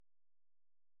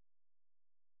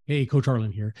Hey, Coach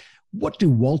Arlen here. What do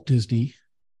Walt Disney,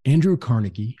 Andrew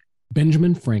Carnegie,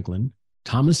 Benjamin Franklin,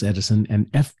 Thomas Edison,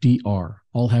 and FDR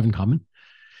all have in common?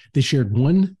 They shared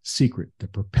one secret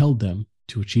that propelled them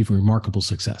to achieve remarkable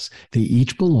success. They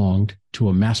each belonged to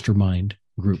a mastermind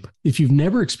group. If you've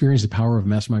never experienced the power of a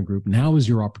mastermind group, now is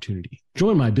your opportunity.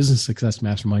 Join my business success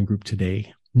mastermind group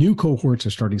today. New cohorts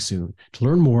are starting soon. To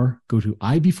learn more, go to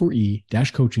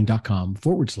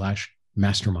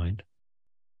ib4e-coaching.com/mastermind.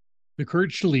 The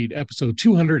Courage to Lead, episode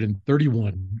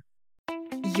 231.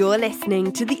 You're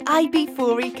listening to the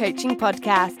IB4E Coaching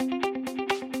Podcast.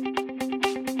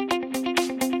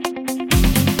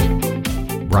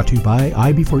 Brought to you by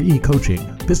IB4E Coaching,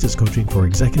 business coaching for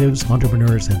executives,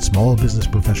 entrepreneurs, and small business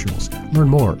professionals. Learn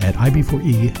more at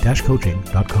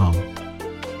ib4e-coaching.com.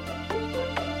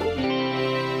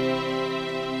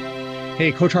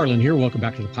 Hey, Coach Harlan here. Welcome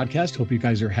back to the podcast. Hope you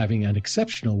guys are having an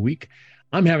exceptional week.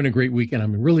 I'm having a great week, and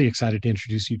I'm really excited to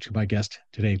introduce you to my guest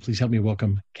today. Please help me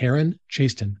welcome Karen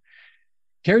Chaston.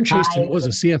 Karen Chaston was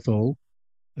a CFO,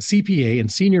 a CPA, and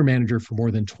senior manager for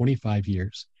more than 25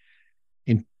 years.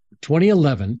 In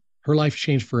 2011, her life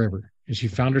changed forever, and she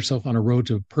found herself on a road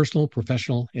to a personal,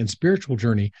 professional, and spiritual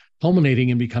journey, culminating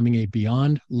in becoming a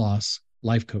beyond loss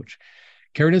life coach.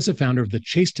 Karen is the founder of the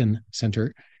Chaston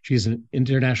Center. She is an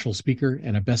international speaker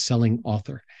and a best-selling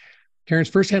author. Karen's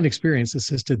firsthand experience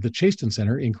assisted the Chaston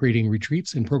Center in creating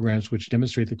retreats and programs which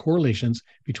demonstrate the correlations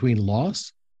between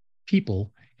loss,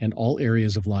 people, and all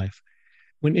areas of life.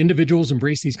 When individuals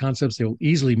embrace these concepts, they will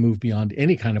easily move beyond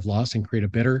any kind of loss and create a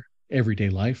better everyday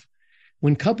life.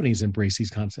 When companies embrace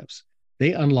these concepts,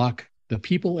 they unlock the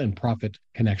people and profit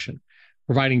connection,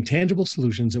 providing tangible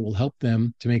solutions that will help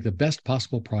them to make the best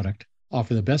possible product,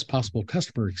 offer the best possible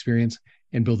customer experience,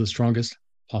 and build the strongest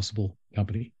possible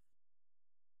company.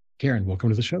 Karen, welcome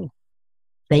to the show.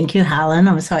 Thank you, Harlan.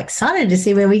 I'm so excited to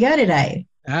see where we go today.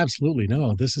 Absolutely.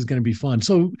 No, this is going to be fun.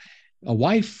 So a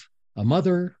wife, a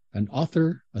mother, an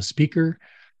author, a speaker,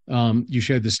 you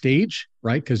share the stage,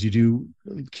 right? Because you do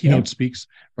keynote speaks,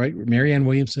 right? Marianne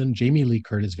Williamson, Jamie Lee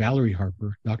Curtis, Valerie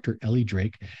Harper, Dr. Ellie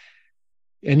Drake,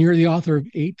 and you're the author of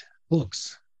 8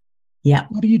 books. Yeah.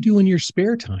 What do you do in your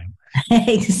spare time?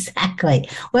 Exactly.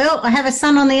 Well, I have a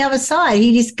son on the other side.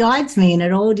 He just guides me and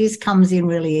it all just comes in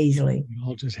really easily. It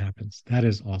all just happens. That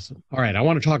is awesome. All right. I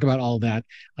want to talk about all that.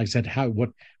 Like I said, what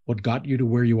got you to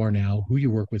where you are now, who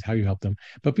you work with, how you help them.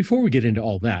 But before we get into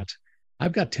all that,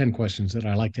 I've got 10 questions that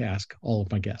I like to ask all of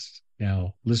my guests.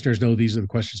 Now, listeners know these are the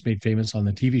questions made famous on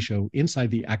the TV show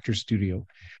Inside the Actor's Studio,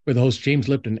 where the host James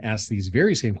Lipton asks these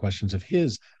very same questions of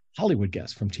his Hollywood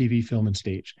guests from TV, film, and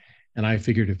stage. And I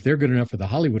figured if they're good enough for the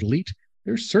Hollywood elite,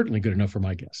 they're certainly good enough for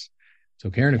my guests.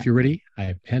 So Karen, if you're ready, I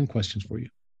have 10 questions for you.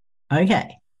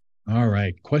 Okay. All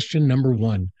right. Question number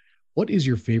 1. What is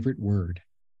your favorite word?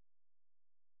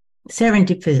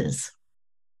 Serendipitous.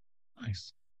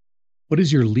 Nice. What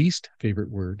is your least favorite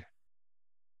word?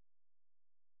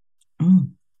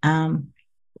 Can't.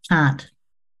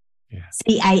 Yeah.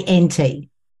 C-A-N-T.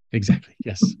 Exactly.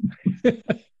 Yes.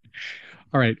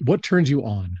 All right. What turns you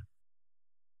on?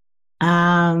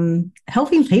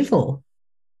 Helping people.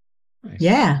 Nice.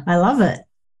 Yeah, I love it.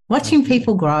 Watching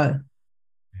people grow.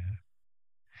 Yeah.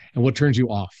 And what turns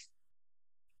you off?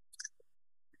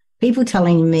 People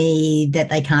telling me that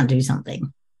they can't do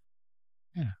something.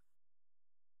 Yeah.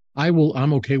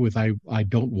 I'm okay with I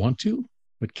don't want to,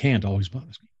 but can't always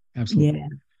bothers me. Absolutely. Yeah.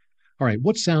 All right.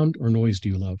 What sound or noise do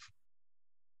you love?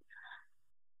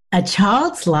 A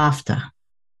child's laughter.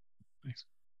 Nice.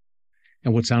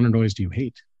 And what sound or noise do you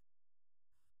hate?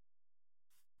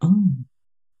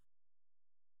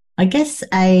 I guess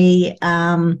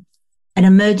an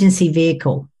emergency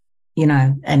vehicle,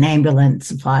 an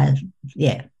ambulance, fire.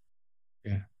 Yeah.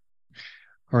 Yeah.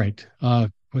 All right.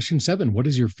 Question 7. What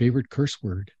is your favorite curse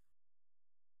word?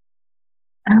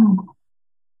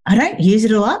 I don't use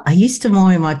it a lot. I used to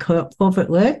more in my corporate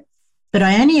work, but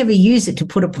I only ever use it to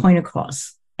put a point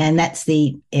across, and that's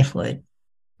the F word.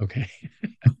 Okay.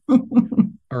 All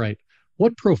right.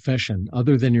 What profession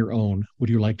other than your own would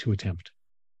you like to attempt?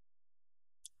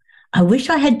 I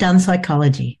wish I had done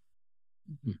psychology.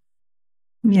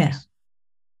 Mm-hmm. Yeah.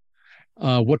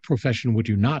 What profession would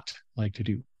you not like to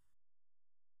do?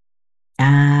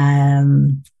 A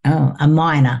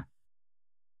miner.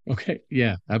 Okay.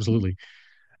 Yeah, absolutely.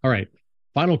 All right.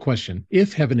 Final question.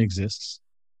 If heaven exists,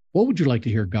 what would you like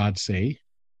to hear God say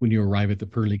when you arrive at the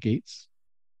pearly gates?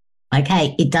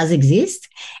 Okay, it does exist.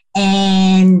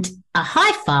 And a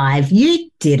high five, you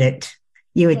did it.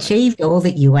 You achieved all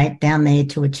that you went down there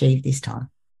to achieve this time.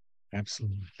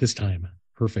 Absolutely. This time.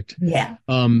 Perfect. Yeah.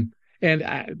 And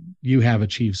you have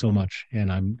achieved so much,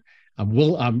 and I'm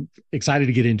I'm excited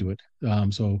to get into it.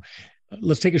 So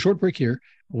let's take a short break here.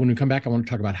 When we come back, I want to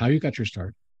talk about how you got your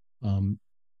start,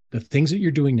 the things that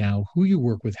you're doing now, who you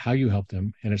work with, how you help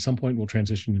them. And at some point, we'll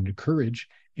transition into courage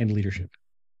and leadership.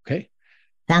 Okay?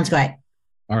 Sounds great.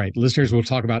 All right, listeners, we'll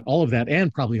talk about all of that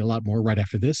and probably a lot more right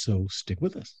after this. So stick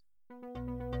with us.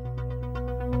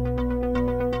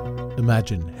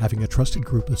 Imagine having a trusted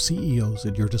group of CEOs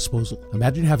at your disposal.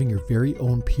 Imagine having your very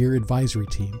own peer advisory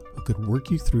team who could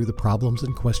work you through the problems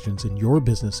and questions in your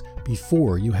business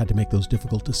before you had to make those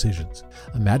difficult decisions.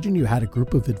 Imagine you had a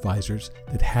group of advisors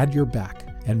that had your back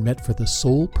and met for the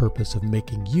sole purpose of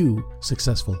making you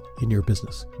successful in your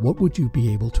business. What would you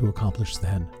be able to accomplish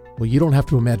then? Well, you don't have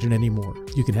to imagine anymore.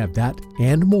 You can have that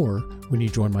and more when you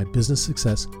join my Business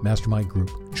Success Mastermind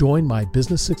Group. Join my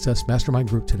Business Success Mastermind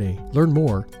Group today. Learn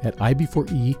more at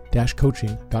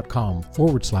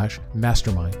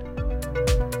ib4e-coaching.com/mastermind.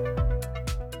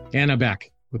 And I'm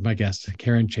back with my guest,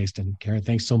 Karen Chaston. Karen,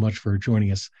 thanks so much for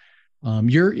joining us.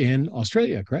 You're in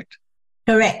Australia, correct?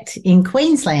 Correct. In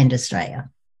Queensland, Australia.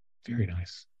 Very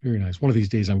nice. Very nice. One of these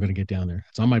days I'm going to get down there.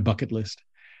 It's on my bucket list.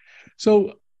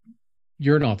 So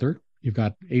you're an author. You've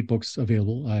got 8 books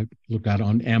available. I looked at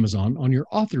on Amazon. On your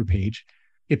author page,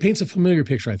 it paints a familiar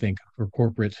picture, I think, for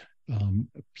corporate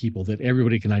people that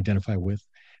everybody can identify with. It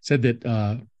said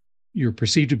that you're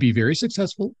perceived to be very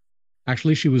successful.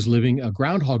 Actually, she was living a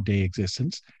Groundhog Day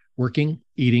existence, working,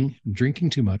 eating, drinking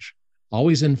too much,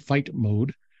 always in fight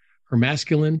mode, her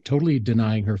masculine totally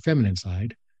denying her feminine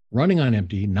side, running on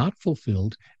empty, not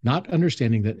fulfilled, not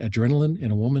understanding that adrenaline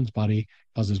in a woman's body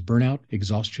causes burnout,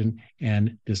 exhaustion,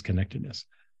 and disconnectedness.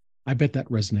 I bet that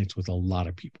resonates with a lot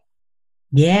of people.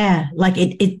 Yeah, like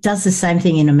it does the same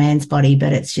thing in a man's body,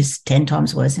 but it's just 10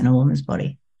 times worse in a woman's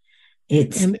body.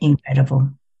 It's incredible.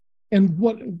 And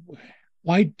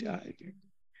why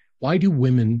do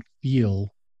women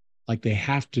feel like they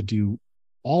have to do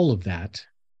all of that?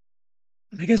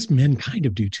 I guess men kind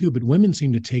of do too, but women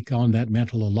seem to take on that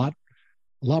mantle a lot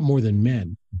more than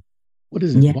men. What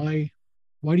is it? Yeah.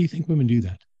 Why do you think women do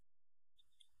that?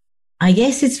 I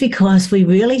guess it's because we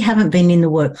really haven't been in the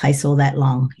workplace all that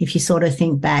long. If you sort of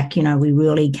think back, we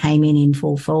really came in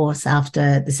full force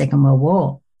after the Second World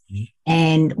War. Mm-hmm.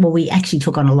 And we actually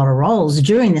took on a lot of roles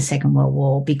during the Second World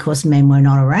War because men were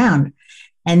not around.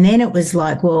 And then it was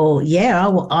like,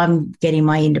 I'm getting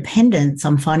my independence.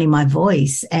 I'm finding my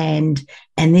voice. And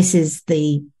this is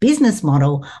the business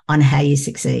model on how you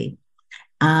succeed.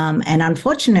 And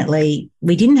unfortunately,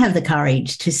 we didn't have the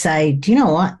courage to say, do you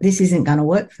know what? This isn't going to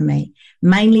work for me,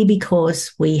 mainly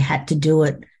because we had to do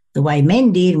it the way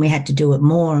men did. And we had to do it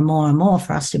more and more and more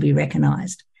for us to be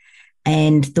recognized.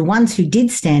 And the ones who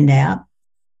did stand out,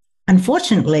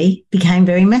 unfortunately, became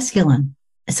very masculine.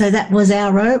 So that was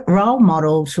our role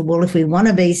model to, if we want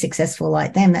to be successful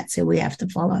like them, that's who we have to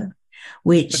follow.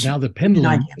 But now the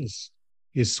pendulum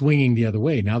is swinging the other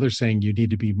way. Now they're saying you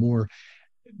need to be more,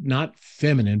 not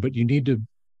feminine, but you need to,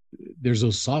 there's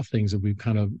those soft things that we've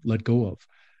kind of let go of.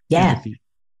 Yeah. Empathy,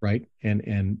 right?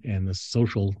 And the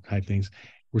social type things.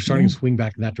 We're starting to swing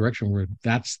back in that direction where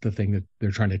that's the thing that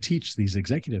they're trying to teach these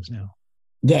executives now.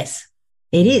 Yes.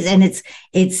 It is. And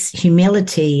it's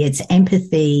humility, it's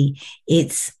empathy,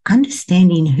 it's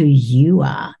understanding who you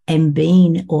are and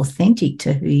being authentic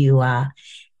to who you are.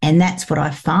 And that's what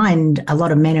I find a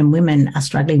lot of men and women are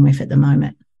struggling with at the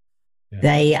moment. Yeah.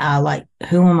 They are like,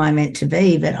 who am I meant to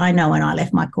be? But I know when I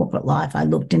left my corporate life, I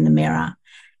looked in the mirror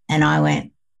and I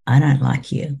went, I don't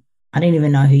like you. I don't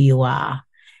even know who you are.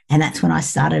 And that's when I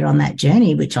started on that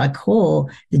journey, which I call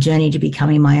the journey to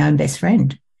becoming my own best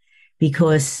friend.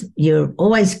 Because you're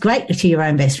always great to your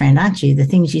own best friend, aren't you? The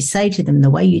things you say to them,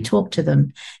 the way you talk to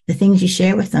them, the things you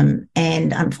share with them.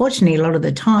 And unfortunately, a lot of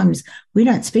the times we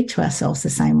don't speak to ourselves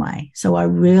the same way. So I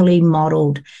really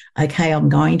modeled, okay, I'm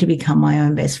going to become my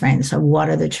own best friend. So what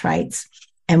are the traits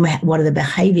and what are the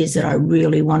behaviors that I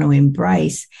really want to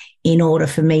embrace in order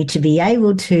for me to be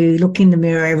able to look in the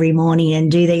mirror every morning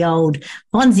and do the old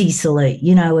Bonzi salute,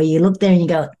 where you look there and you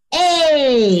go,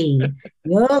 hey,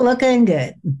 you're looking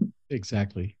good.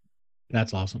 Exactly.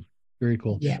 That's awesome. Very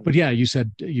cool. Yeah. But yeah, you said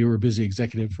you were a busy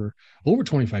executive for over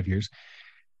 25 years,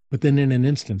 but then in an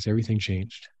instance, everything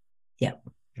changed. Yep.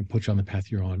 And put you on the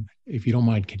path you're on. If you don't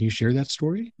mind, can you share that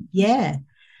story? Yeah.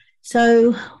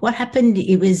 So what happened,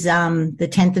 it was the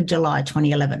 10th of July,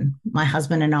 2011. My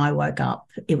husband and I woke up.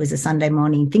 It was a Sunday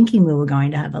morning thinking we were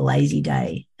going to have a lazy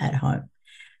day at home.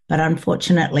 But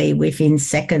unfortunately, within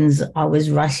seconds, I was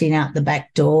rushing out the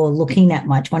back door, looking at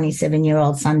my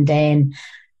 27-year-old son, Dan,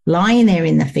 lying there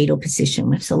in the fetal position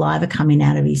with saliva coming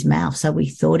out of his mouth. So we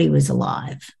thought he was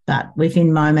alive. But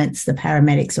within moments, the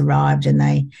paramedics arrived and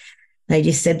they They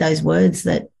just said those words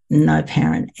that no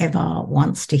parent ever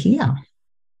wants to hear.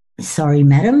 Sorry,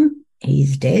 madam,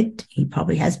 he's dead. He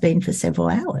probably has been for several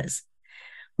hours,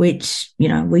 which,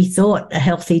 we thought a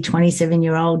healthy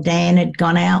 27-year-old Dan had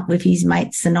gone out with his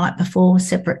mates the night before,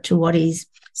 separate to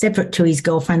his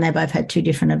girlfriend. They both had two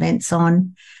different events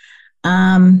on.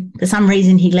 For some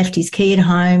reason, he left his key at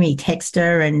home. He texted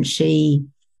her and she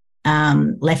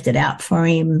left it out for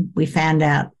him. We found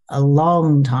out a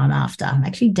long time after.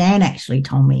 Actually, Dan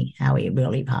told me how he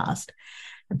really passed.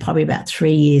 Probably about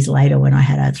 3 years later when I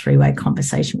had a three-way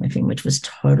conversation with him, which was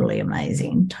totally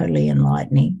amazing, totally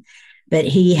enlightening. But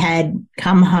he had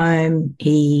come home.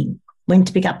 He went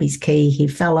to pick up his key. He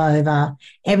fell over.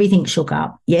 Everything shook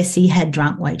up. Yes, he had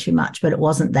drunk way too much, but it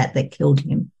wasn't that killed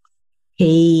him.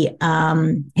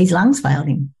 His lungs failed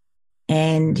him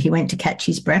and he went to catch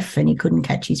his breath and he couldn't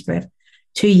catch his breath.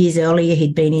 2 years earlier,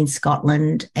 he'd been in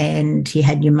Scotland and he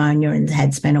had pneumonia and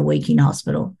had spent a week in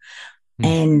hospital.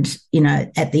 And,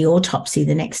 at the autopsy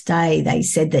the next day, they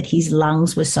said that his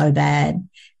lungs were so bad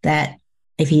that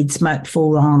if he'd smoked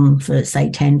full on for, say,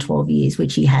 10, 12 years,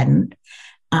 which he hadn't,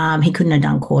 he couldn't have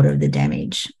done a quarter of the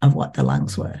damage of what the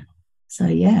lungs were. So,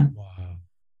 yeah.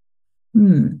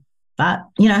 Wow. But,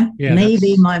 me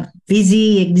being my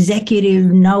busy executive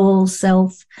know-all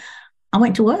self, I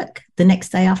went to work the next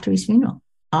day after his funeral.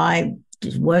 I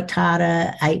just worked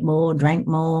harder, ate more, drank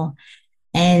more,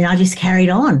 and I just carried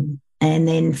on. And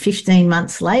then 15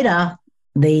 months later,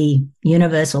 the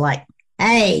universe were like,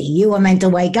 hey, you were meant to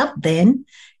wake up then.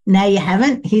 Now you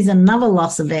haven't. Here's another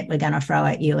loss event we're going to throw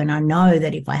at you. And I know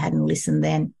that if I hadn't listened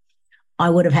then,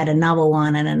 I would have had another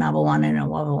one and another one and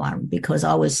another one because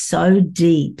I was so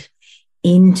deep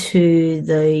into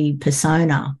the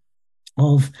persona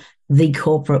of the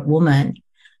corporate woman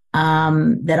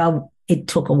that it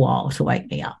took a while to wake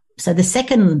me up. So the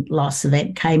second loss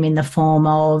event came in the form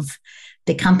of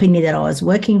the company that I was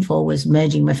working for was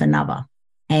merging with another.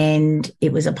 And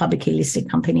it was a publicly listed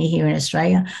company here in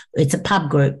Australia. It's a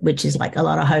pub group, which is like a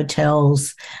lot of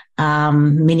hotels,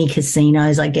 mini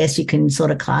casinos. I guess you can sort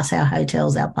of class our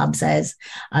hotels, our pubs as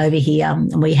over here.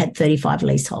 And we had 35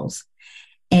 leaseholds.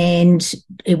 And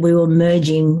we were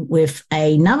merging with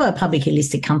another publicly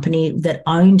listed company that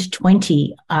owned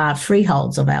 20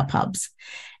 freeholds of our pubs.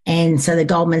 And so the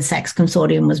Goldman Sachs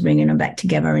consortium was bringing them back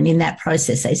together. And in that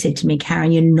process, they said to me,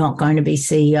 Karen, you're not going to be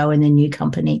CEO in the new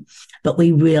company, but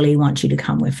we really want you to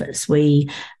come with us.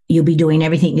 You'll be doing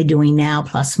everything you're doing now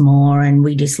plus more, and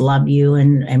we just love you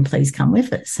and please come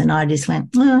with us. And I just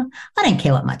went, I don't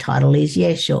care what my title is.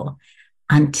 Yeah, sure.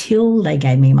 Until they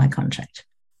gave me my contract.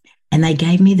 And they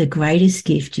gave me the greatest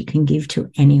gift you can give to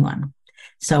anyone.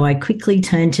 So I quickly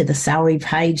turned to the salary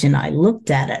page and I looked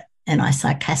at it and I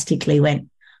sarcastically went,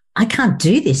 I can't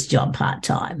do this job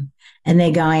part-time. And they're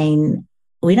going,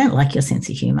 we don't like your sense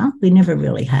of humor. We never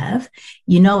really have.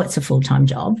 It's a full-time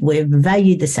job. We've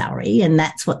valued the salary and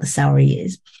that's what the salary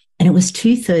is. And it was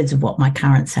 2/3 of what my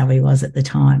current salary was at the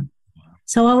time.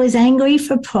 So I was angry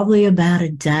for probably about a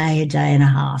day and a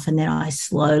half. And then I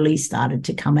slowly started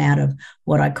to come out of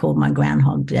what I called my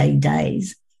Groundhog Day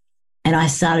days. And I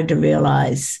started to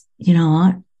realize, you know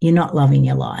what? You're not loving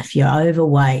your life. You're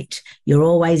overweight. You're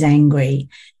always angry.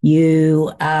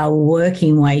 You are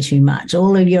working way too much.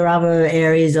 All of your other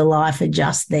areas of life are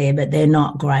just there, but they're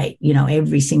not great.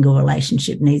 Every single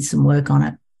relationship needs some work on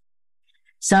it.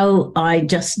 So I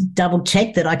just double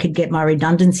checked that I could get my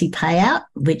redundancy payout,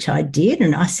 which I did.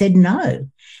 And I said no.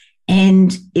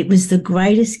 And it was the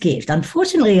greatest gift.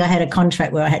 Unfortunately, I had a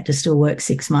contract where I had to still work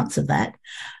 6 months of that.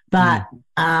 But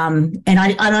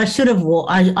I should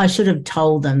have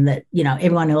told them that,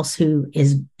 everyone else who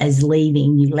is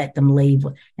leaving, you let them leave,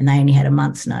 and they only had a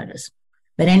month's notice.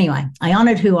 But anyway, I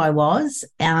honoured who I was.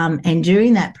 And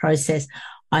during that process,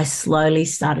 I slowly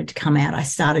started to come out. I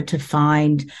started to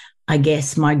find, I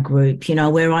guess, my group,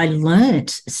 where I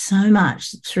learnt so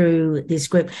much through this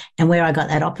group and where I got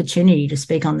that opportunity to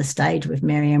speak on the stage with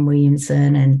Marianne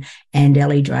Williamson and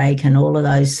Ellie Drake and all of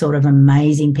those sort of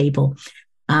amazing people.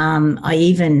 I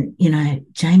even,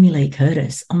 Jamie Lee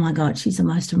Curtis, oh my God, she's the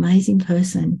most amazing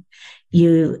person.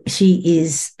 She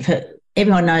is,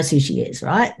 everyone knows who she is,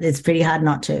 right? It's pretty hard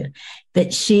not to.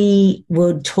 But she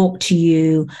would talk to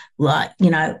you like,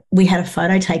 we had a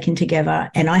photo taken together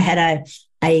and I had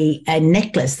a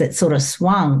necklace that sort of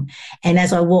swung. And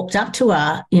as I walked up to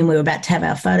her and we were about to have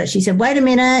our photo, she said, wait a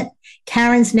minute,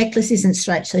 Karen's necklace isn't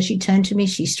straight. So she turned to me,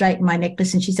 she straightened my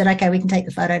necklace and she said, okay, we can take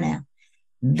the photo now.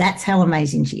 That's how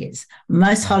amazing she is.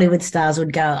 Most Hollywood stars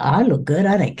would go, I look good.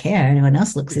 I don't care. Anyone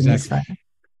else looks in this photo.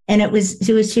 And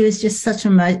she was just such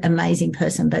an amazing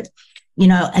person. But,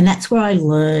 And that's where I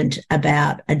learned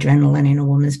about adrenaline in a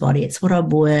woman's body. It's what I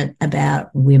learned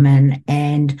about women.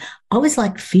 And I was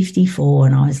like 54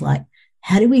 and I was like,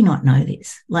 how do we not know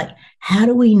this? Like, how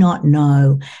do we not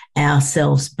know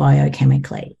ourselves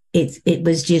biochemically?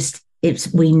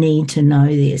 We need to know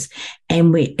this.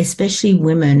 And especially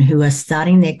women who are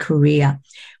starting their career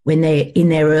when they're in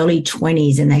their early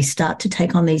 20s and they start to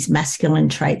take on these masculine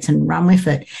traits and run with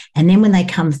it. And then when they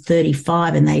come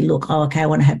 35 and they look, oh, okay, I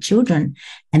want to have children,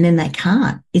 and then they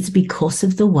can't. It's because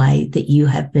of the way that you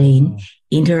have been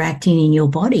interacting in your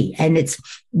body. And it's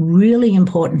really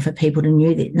important for people to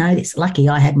know this. Lucky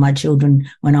I had my children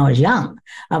when I was young.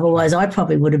 Otherwise, I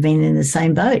probably would have been in the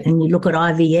same boat. And you look at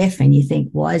IVF and you think,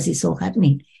 why is this all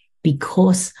happening?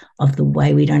 Because of the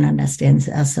way we don't understand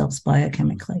ourselves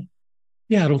biochemically.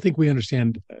 Yeah, I don't think we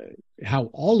understand how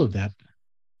all of that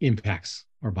impacts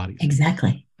our bodies.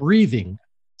 Exactly. Breathing,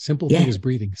 simple thing is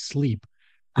breathing, sleep,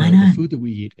 I know. The food that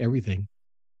we eat, everything.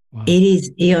 Wow. It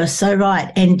is. You're so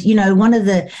right. And, one of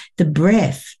the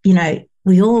breath,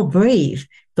 we all breathe,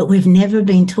 but we've never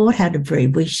been taught how to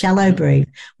breathe. We shallow breathe.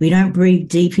 We don't breathe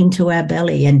deep into our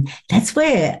belly. And that's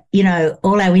where,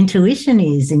 all our intuition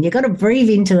is. And you've got to breathe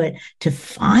into it to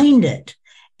find it.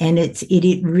 And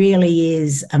it really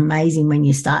is amazing when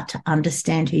you start to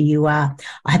understand who you are.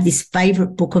 I have this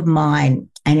favorite book of mine,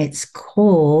 and it's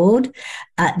called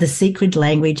The Secret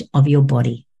Language of Your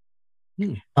Body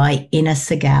by Ina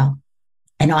Segal.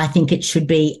 And I think it should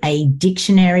be a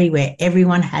dictionary where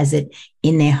everyone has it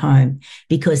in their home,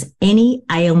 because any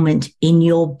ailment in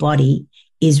your body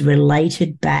is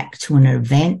related back to an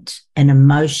event, an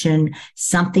emotion,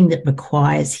 something that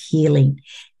requires healing.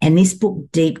 And this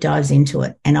book deep dives into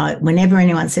it. And whenever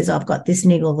anyone says, I've got this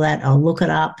niggle, that, I'll look it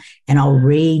up and I'll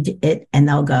read it and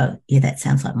they'll go, yeah, that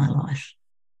sounds like my life.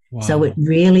 Wow. So it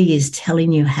really is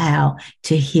telling you how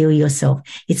to heal yourself.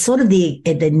 It's sort of the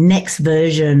next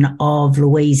version of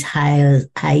Louise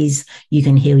Hay's You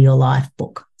Can Heal Your Life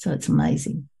book. So it's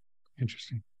amazing.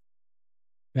 Interesting.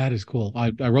 That is cool. I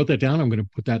wrote that down. I'm going to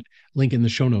put that link in the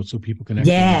show notes so people can.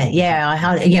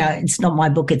 It's not my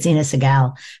book. It's Ina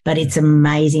Segal, but it's an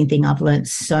amazing thing. I've learned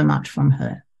so much from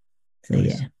her. So,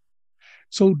 nice. Yeah.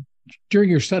 So during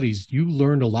your studies, you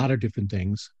learned a lot of different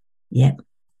things. Yep.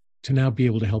 To now be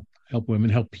able to help women,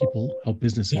 help people, help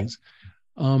businesses.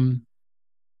 Yep.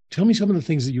 Tell me some of the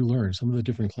things that you learned, some of the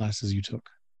different classes you took.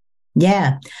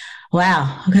 Yeah.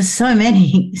 Wow. I've got so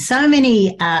many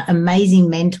amazing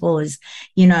mentors,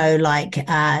 like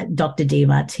Dr.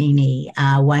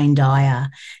 DeMartini, Wayne Dyer.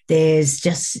 There's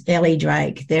just Ellie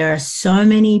Drake. There are so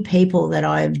many people that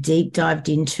I've deep dived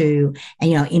into,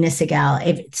 and, Ina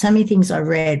Segal, so many things I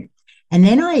read. And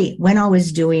then when I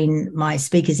was doing my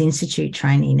Speakers Institute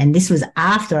training, and this was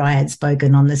after I had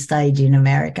spoken on the stage in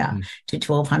America to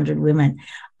 1,200 women,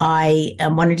 I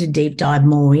wanted to deep dive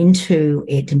more into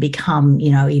it and become,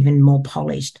 even more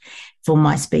polished for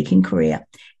my speaking career.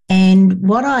 And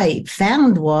what I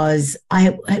found was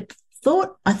I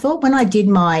thought when I did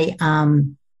my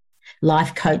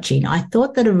life coaching, I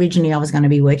thought that originally I was going to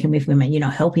be working with women,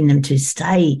 helping them to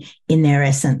stay in their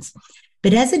essence.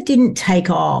 But as it didn't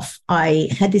take off, I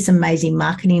had this amazing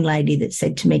marketing lady that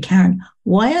said to me, Karen,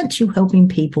 why aren't you helping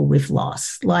people with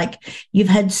loss? Like, you've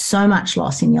had so much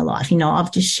loss in your life.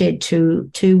 I've just shared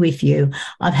two with you.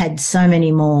 I've had so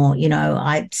many more.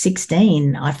 At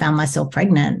 16, I found myself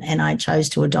pregnant and I chose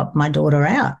to adopt my daughter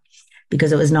out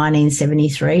because it was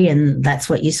 1973 and that's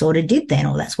what you sort of did then,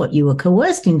 or that's what you were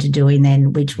coerced into doing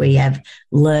then, which we have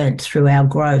learned through our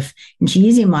growth. And she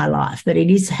is in my life, but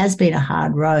has been a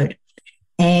hard road.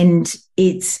 And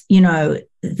it's,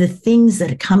 the things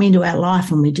that come into our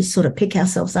life and we just sort of pick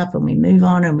ourselves up and we move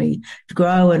on and we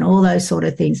grow and all those sort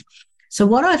of things. So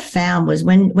what I found was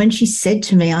when she said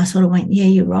to me, I sort of went, yeah,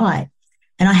 you're right.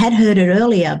 And I had heard it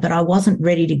earlier, but I wasn't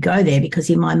ready to go there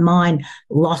because in my mind,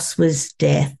 loss was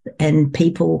death and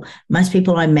most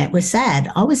people I met were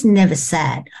sad. I was never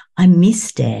sad. I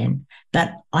miss Dan,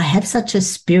 but I have such a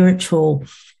spiritual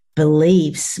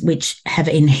beliefs which have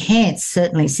enhanced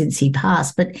certainly since he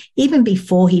passed, but even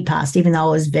before he passed, even though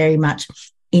I was very much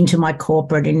into my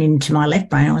corporate and into my left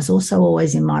brain, I was also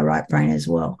always in my right brain as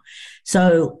well.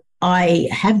 So I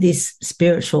have this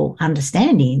spiritual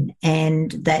understanding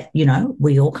and that,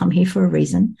 we all come here for a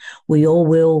reason. We all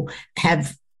will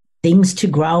have things to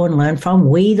grow and learn from.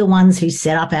 We the ones who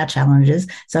set up our challenges.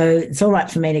 So it's all right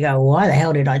for me to go, why the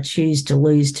hell did I choose to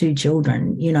lose 2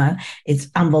 children? It's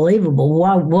unbelievable.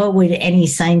 Why would any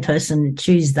sane person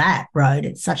choose that road?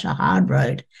 It's such a hard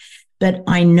road. But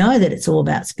I know that it's all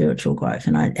about spiritual growth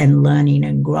and learning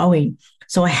and growing.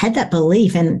 So I had that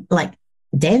belief, and like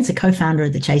Dan's a co-founder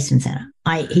of the Chaston Center.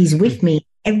 He's with me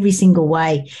every single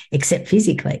way except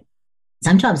physically.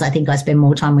 Sometimes I think I spend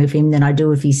more time with him than I do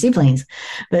with his siblings,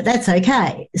 but that's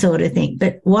okay, sort of thing.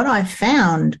 But what I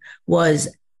found was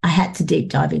I had to deep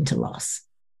dive into loss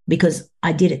because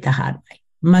I did it the hard way.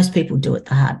 Most people do it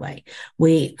the hard way.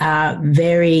 We are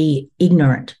very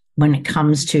ignorant when it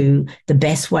comes to the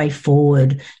best way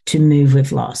forward to move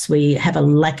with loss. We have a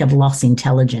lack of loss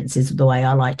intelligence is the way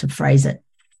I like to phrase it.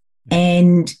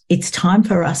 And it's time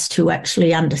for us to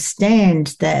actually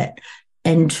understand that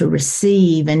and to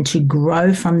receive and to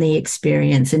grow from the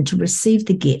experience and to receive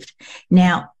the gift.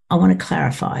 Now, I want to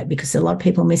clarify because a lot of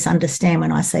people misunderstand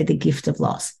when I say the gift of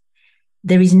loss.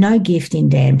 There is no gift in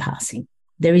Dan passing.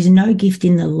 There is no gift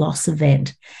in the loss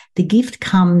event. The gift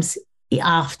comes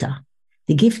after.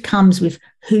 The gift comes with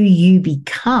who you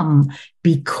become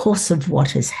because of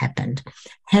what has happened,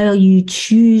 how you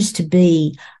choose to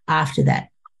be after that.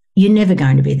 You're never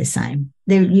going to be the same.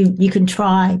 You can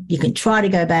try to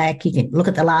go back. You can look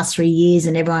at the last 3 years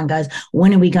and everyone goes,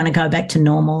 when are we going to go back to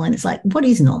normal? And it's like, what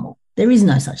is normal? There is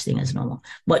no such thing as normal.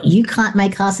 What you can't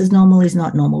make class as normal is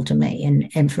not normal to me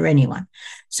and for anyone.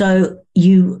 So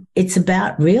it's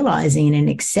about realizing and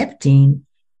accepting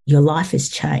your life has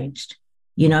changed.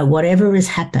 You know, whatever has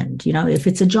happened, you know, if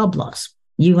it's a job loss,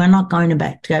 you are not going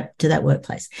back to that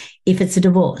workplace. If it's a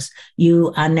divorce,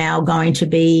 you are now going to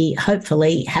be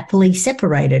hopefully happily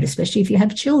separated, especially if you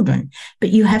have children. But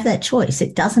you have that choice.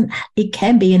 It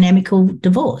can be an amicable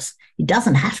divorce. It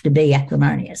doesn't have to be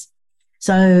acrimonious.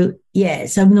 So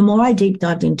the more I deep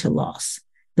dived into loss,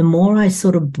 the more I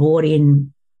sort of brought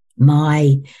in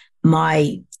my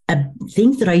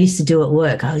things that I used to do at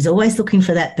work. I was always looking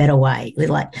for that better way, with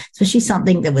like, especially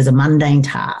something that was a mundane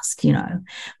task. You know,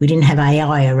 we didn't have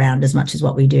AI around as much as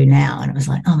what we do now. And it was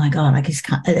like, oh my God, I just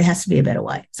can't, it has to be a better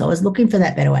way. So I was looking for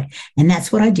that better way. And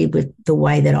that's what I did with the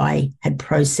way that I had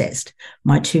processed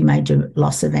my 2 major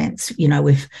loss events, you know,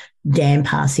 with Dan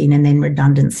passing and then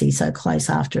redundancy so close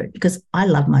after it, because I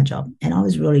love my job and I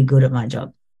was really good at my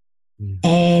job.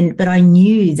 But I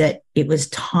knew that it was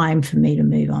time for me to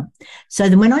move on. So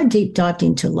then when I deep dived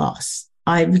into loss,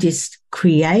 I just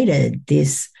created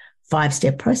this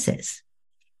 5-step process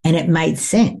and it made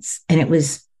sense. And it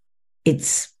was,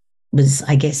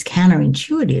 I guess,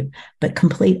 counterintuitive, but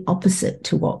complete opposite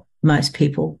to what most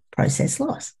people process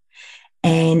loss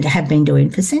and have been doing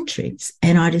for centuries.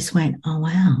 And I just went, oh,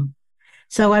 wow.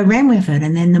 So I ran with it.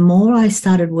 And then the more I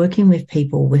started working with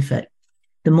people with it,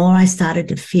 the more I started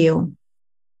to feel,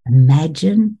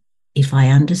 imagine if I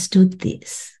understood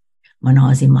this when I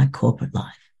was in my corporate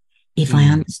life, if I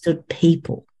understood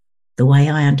people the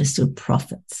way I understood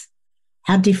profits,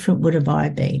 how different would have I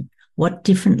been? What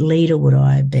different leader would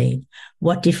I have been?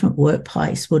 What different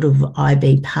workplace would have I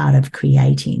been part of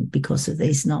creating because of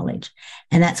this knowledge?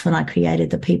 And that's when I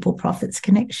created the people profits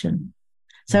connection.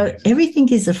 So everything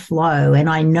is a flow. And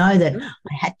I know that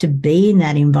I had to be in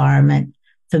that environment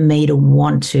for me to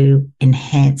want to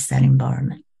enhance that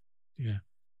environment. Yeah,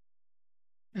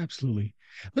 absolutely.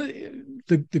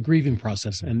 The grieving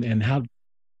process and how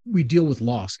we deal with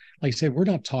loss. Like I said, we're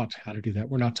not taught how to do that.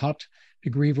 We're not taught to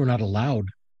grieve. We're not allowed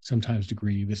sometimes to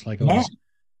grieve. It's like, just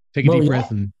take a deep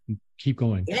breath and keep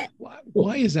going. Yeah.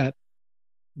 Why is that?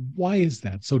 Why is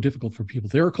that so difficult for people?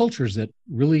 There are cultures that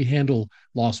really handle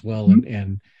loss well,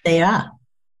 and they are,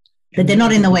 but they're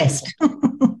not in the West.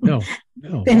 No,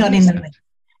 they're not in the West.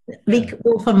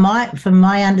 Well, from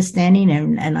my understanding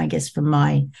and I guess from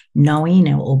my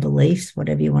knowing or beliefs,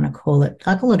 whatever you want to call it,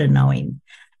 I call it a knowing.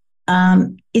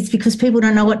 It's because people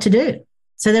don't know what to do,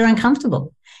 so they're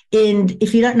uncomfortable. And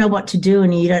if you don't know what to do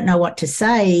and you don't know what to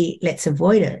say, let's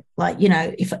avoid it. Like, you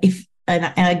know, if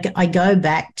I go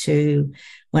back to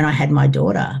when I had my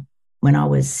daughter when I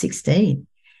was 16,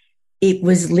 it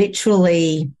was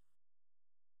literally,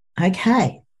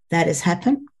 okay, that has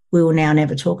happened. We will now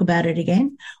never talk about it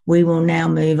again. We will now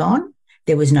move on.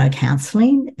 There was no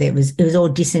counselling. It was all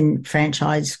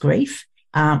disenfranchised grief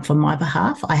from my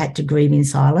behalf. I had to grieve in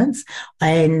silence,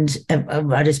 and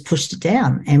I just pushed it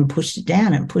down and pushed it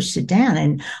down and pushed it down.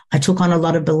 And I took on a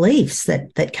lot of beliefs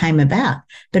that came about,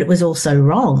 but it was also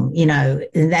wrong, you know,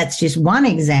 and that's just one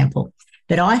example.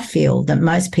 But I feel that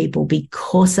most people,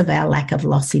 because of our lack of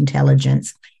loss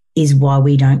intelligence, is why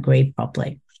we don't grieve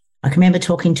properly. I can remember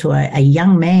talking to a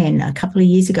young man a couple of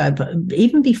years ago, but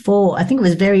even before, I think it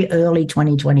was very early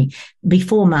 2020,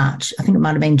 before March, I think it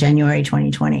might have been January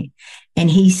 2020. And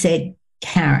he said,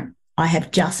 Karen, I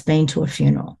have just been to a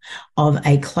funeral of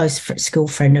a close school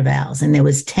friend of ours, and there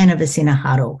was 10 of us in a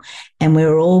huddle, and we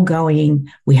were all going,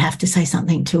 we have to say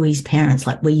something to his parents.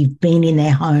 Like, we've been in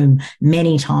their home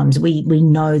many times. We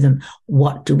know them.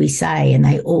 What do we say? And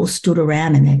they all stood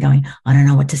around and they're going, I don't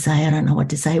know what to say. I don't know what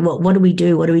to say. What do we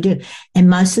do? What do we do? And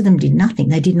most of them did nothing.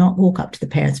 They did not walk up to the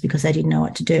parents because they didn't know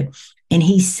what to do. And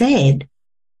he said,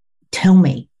 tell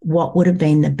me what would have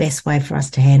been the best way for us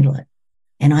to handle it.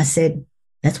 And I said,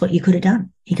 that's what you could have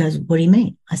done. He goes, what do you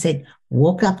mean? I said,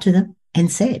 walk up to them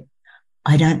and said,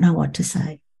 I don't know what to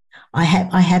say. I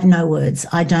have no words.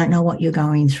 I don't know what you're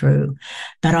going through,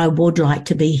 but I would like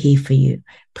to be here for you.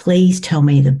 Please tell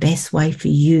me the best way for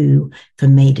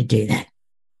me to do that.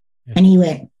 Yeah. And he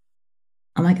went,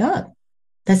 oh my God,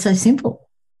 that's so simple.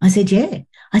 I said, yeah.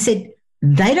 I said,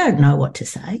 they don't know what to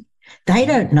say. They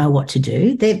don't know what to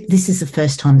do. This is the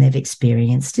first time they've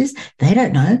experienced this. They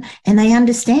don't know, and they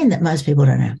understand that most people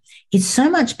don't know. It's so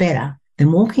much better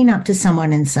than walking up to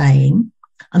someone and saying,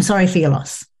 I'm sorry for your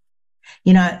loss.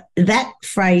 You know, that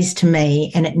phrase to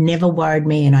me, and it never worried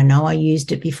me, and I know I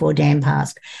used it before Dan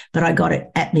passed, but I got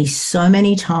it at me so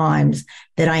many times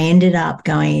that I ended up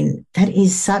going, that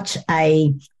is such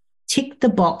a tick the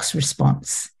box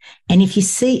response. And if you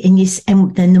see,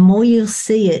 and then the more you'll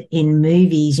see it in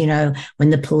movies, you know, when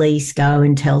the police go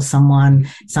and tell someone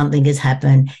something has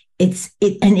happened,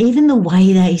 and even the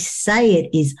way they say it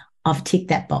is, I've ticked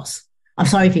that boss. I'm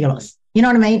sorry for your loss. You know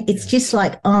what I mean? It's just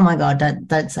like, oh my God,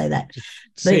 don't say that.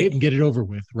 Say it and get it over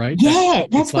with, right? Yeah,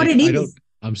 that's what it is.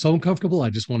 I'm so uncomfortable. I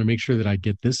just want to make sure that I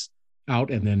get this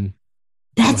out, and then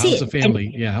that's how's it. The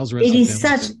family? And how's the rest of the family? It is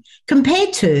such,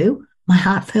 compared to my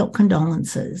heartfelt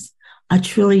condolences, I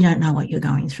truly don't know what you're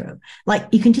going through. Like,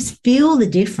 you can just feel the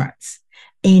difference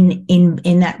in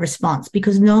that response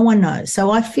because no one knows.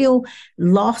 So I feel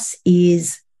loss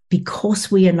is because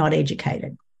we are not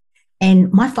educated.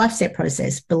 And my 5-step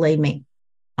process, believe me,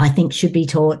 I think should be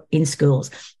taught in schools,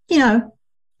 you know,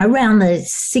 around the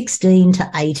 16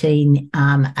 to 18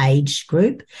 age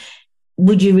group.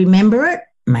 Would you remember it?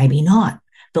 Maybe not.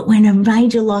 But when a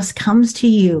major loss comes to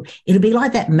you, it'll be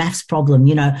like that maths problem,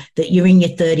 you know, that you're in your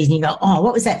 30s and you go, oh,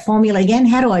 what was that formula again?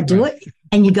 How do I do it?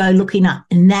 And you go looking up.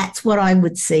 And that's what I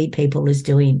would see people as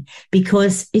doing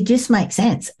because it just makes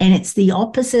sense. And it's the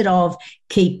opposite of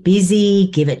keep busy,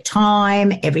 give it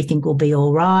time, everything will be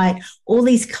all right. All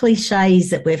these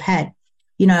cliches that we've had.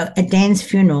 You know, at Dan's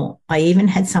funeral, I even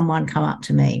had someone come up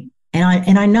to me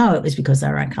and I know it was because they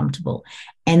were uncomfortable.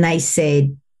 And they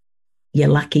said, you're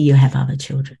lucky you have other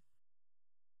children.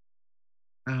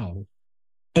 Wow.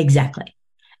 Exactly.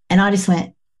 And I just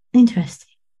went,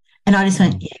 interesting. And I just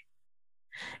went, yeah.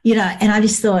 You know, and I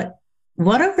just thought,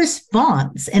 what a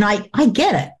response. And I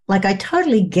get it. Like, I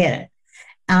totally get it.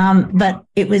 But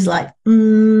it was like,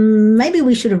 maybe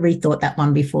we should have rethought that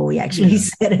one before we actually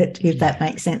said it, if that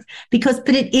makes sense.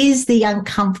 But it is the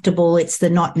uncomfortable. It's the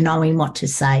not knowing what to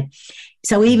say.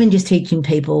 So even just teaching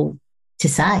people to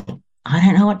say, I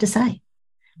don't know what to say.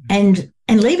 And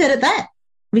leave it at that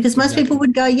because most people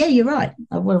would go, yeah, you're right.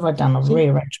 What have I done? I've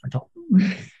rearranged my talk.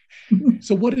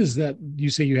 So what is that? You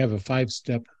say you have a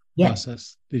 5-step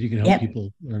process that you can help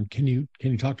people learn. Can you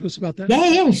talk to us about that?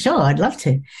 Yeah, sure. I'd love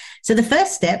to. So the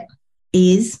first step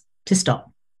is to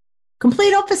stop.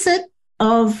 Complete opposite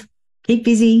of keep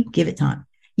busy, give it time.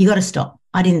 You got to stop.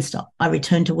 I didn't stop. I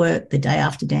returned to work the day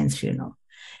after Dan's funeral.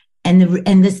 And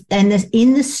in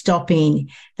the stopping,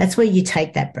 that's where you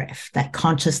take that breath, that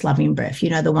conscious, loving breath, you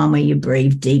know, the one where you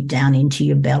breathe deep down into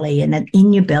your belly. And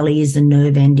in your belly is the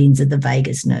nerve endings of the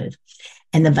vagus nerve.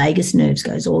 And the vagus nerves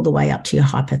goes all the way up to your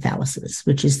hypothalamus,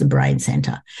 which is the brain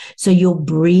center. So you're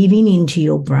breathing into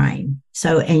your brain.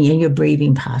 And you're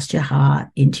breathing past your heart,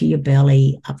 into your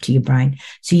belly, up to your brain.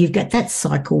 So you've got that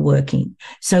cycle working.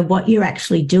 So what you're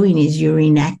actually doing is you're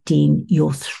enacting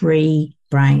your 3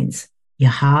 brains. Your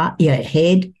heart, your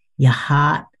head, your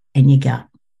heart, and your gut.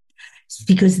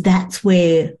 Because that's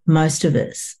where most of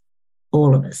us,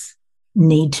 all of us,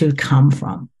 need to come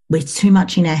from. We're too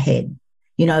much in our head.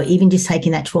 You know, even just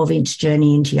taking that 12-inch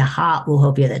journey into your heart will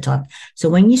help you at that time. So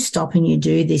when you stop and you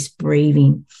do this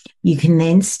breathing, you can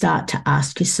then start to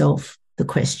ask yourself the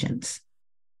questions.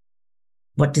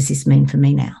 What does this mean for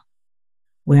me now?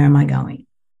 Where am I going?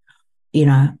 You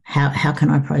know, how can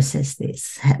I process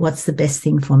this? What's the best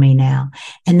thing for me now?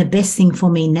 And the best thing for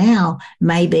me now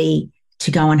may be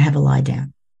to go and have a lie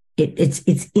down. It's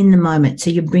in the moment. So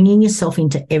you're bringing yourself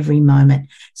into every moment.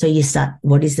 So you start,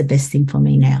 what is the best thing for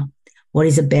me now? What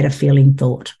is a better feeling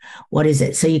thought? What is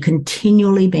it? So you're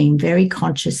continually being very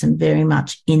conscious and very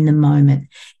much in the moment.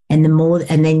 And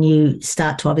then you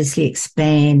start to obviously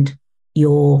expand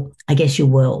your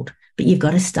world. but you've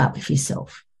got to start with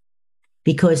yourself,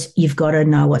 because you've got to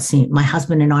know what's in. My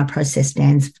husband and I process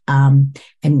Dan's, and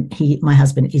my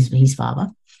husband is his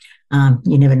father.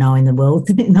 You never know in the world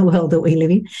that we live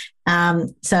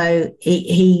in. So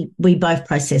we both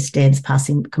process Dan's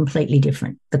passing completely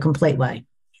different, the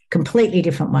completely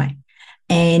different way.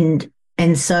 And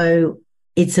so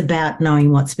it's about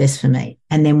knowing what's best for me,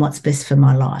 and then what's best for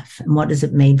my life, and what does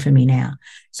it mean for me now.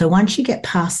 So once you get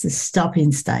past the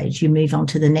stopping stage, you move on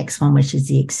to the next one, which is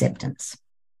the acceptance,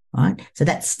 right? So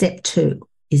that's step 2.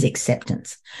 Is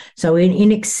acceptance. So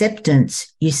in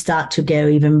acceptance, you start to go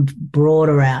even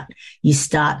broader out. You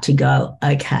start to go,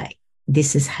 okay,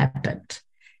 this has happened.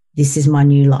 This is my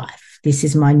new life. This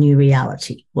is my new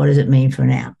reality. What does it mean for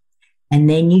now? And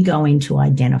then you go into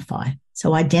identify.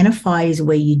 So identify is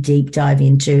where you deep dive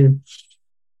into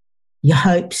your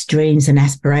hopes, dreams, and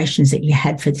aspirations that you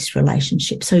had for this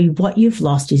relationship. So what you've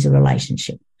lost is a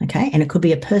relationship, okay? And it could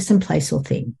be a person, place, or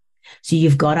thing. So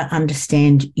you've got to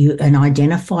understand you and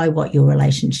identify what your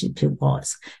relationship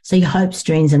was. So your hopes,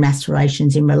 dreams, and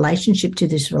aspirations in relationship to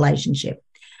this relationship.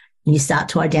 And you start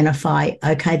to identify,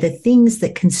 okay, the things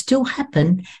that can still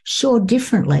happen, sure,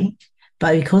 differently,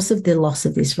 but because of the loss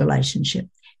of this relationship,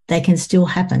 they can still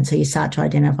happen. So you start to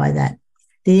identify that.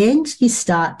 Then you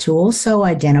start to also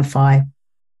identify,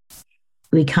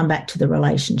 we come back to the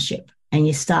relationship, and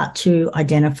you start to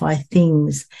identify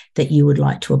things that you would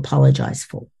like to apologize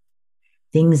for,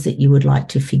 things that you would like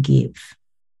to forgive,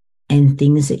 and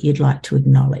things that you'd like to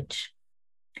acknowledge.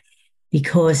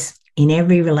 Because in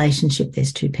every relationship,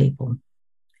 there's 2 people,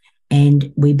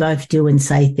 and we both do and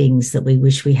say things that we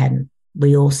wish we hadn't.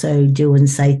 We also do and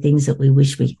say things that we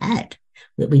wish we had,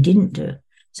 that we didn't do.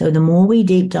 So the more we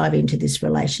deep dive into this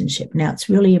relationship, now it's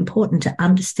really important to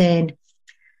understand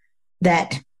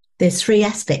that there's 3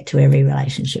 aspects to every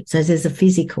relationship. So there's the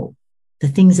physical, the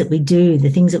things that we do, the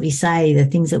things that we say, the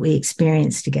things that we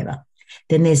experience together.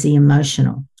 Then there's the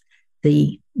emotional,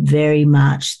 the very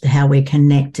much how we're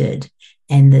connected,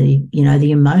 and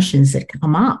the emotions that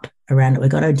come up around it. We've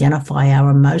got to identify our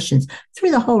emotions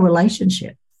through the whole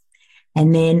relationship.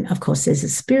 And then, of course, there's a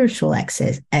spiritual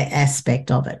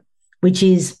aspect of it, which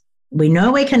is we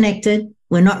know we're connected.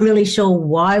 We're not really sure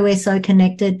why we're so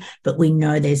connected, but we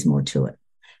know there's more to it.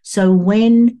 So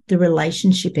when the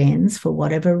relationship ends for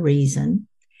whatever reason,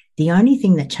 the only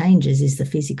thing that changes is the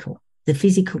physical. The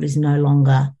physical is no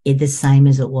longer the same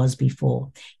as it was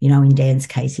before. In Dan's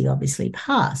case, he obviously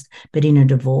passed, but in a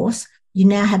divorce, you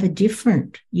now have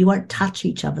you won't touch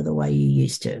each other the way you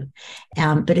used to.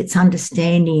 But it's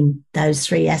understanding those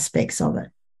 3 aspects of it.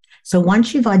 So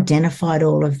once you've identified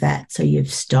all of that, so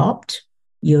you've stopped,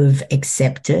 you've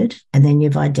accepted, and then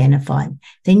you've identified,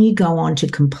 then you go on to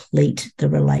complete the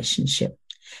relationship.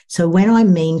 So when I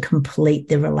mean complete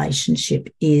the relationship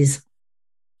is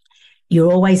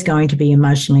you're always going to be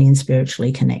emotionally and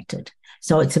spiritually connected.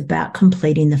 So it's about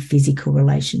completing the physical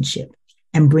relationship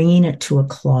and bringing it to a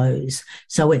close.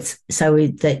 So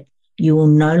that you will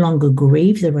no longer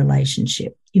grieve the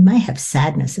relationship. You may have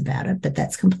sadness about it, but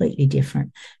that's completely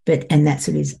different. And that's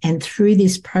what it is. And through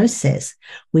this process,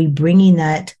 we bring in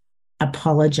that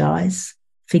apologize,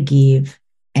 forgive,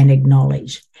 and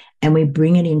acknowledge. And we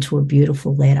bring it into a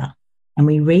beautiful letter. And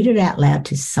we read it out loud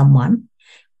to someone,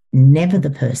 never the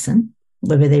person,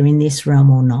 whether they're in this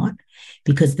realm or not,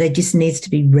 because that just needs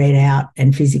to be read out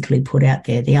and physically put out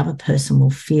there. The other person will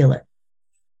feel it.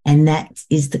 And that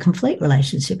is the complete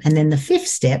relationship. And then the 5th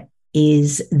step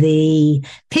is the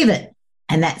pivot.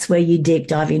 And that's where you deep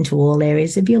dive into all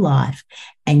areas of your life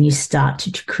and you start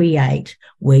to create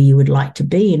where you would like to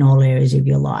be in all areas of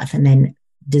your life, and then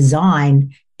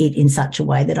design it in such a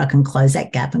way that I can close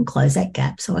that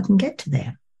gap so I can get to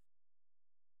there.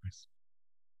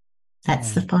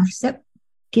 That's the 5-step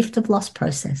gift of loss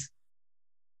process.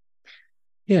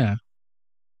 Yeah.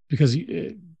 Because,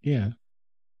 when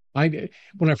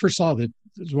I first saw that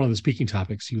one of the speaking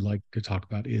topics you like to talk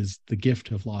about is the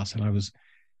gift of loss. And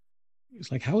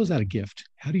it's like, how is that a gift?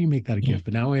 How do you make that a gift?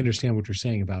 But now I understand what you're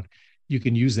saying about you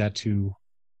can use that to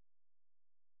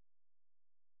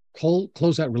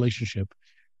close that relationship.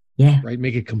 Yeah. Right.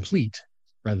 Make it complete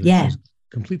rather than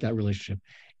complete that relationship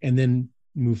and then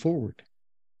move forward.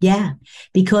 Yeah.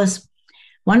 Because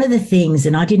one of the things,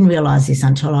 and I didn't realize this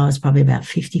until I was probably about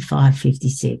 55,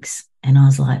 56. And I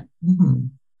was like,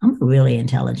 I'm a really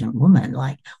intelligent woman.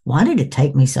 Like, why did it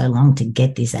take me so long to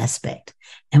get this aspect?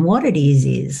 And what it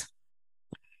is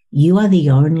you are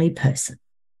the only person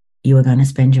you are going to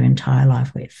spend your entire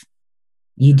life with.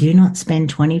 You do not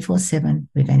spend 24/7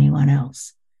 with anyone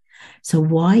else. So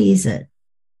why is it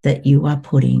that you are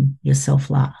putting yourself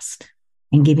last?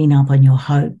 and giving up on your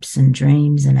hopes and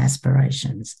dreams and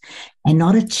aspirations and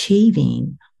not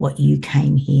achieving what you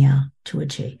came here to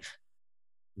achieve.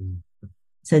 Mm.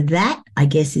 So that, I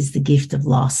guess, is the gift of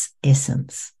loss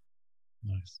essence.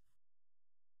 Nice.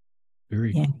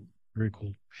 Very cool. Very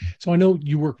cool. So I know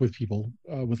you work with people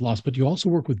with loss, but you also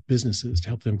work with businesses to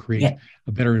help them create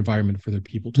a better environment for their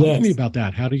people. Talk to me about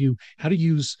that. How do you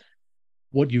use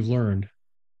what you've learned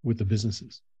with the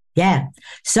businesses? Yeah.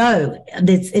 So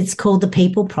it's called the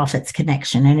People Profits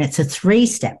Connection, and it's a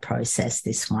 3-step process,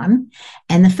 this one.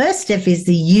 And the first step is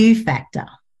the you factor,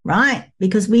 right?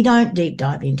 Because we don't deep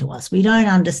dive into us. We don't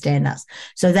understand us.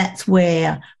 So that's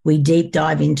where we deep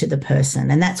dive into the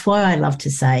person. And that's why I love to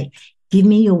say, give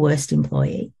me your worst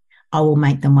employee. I will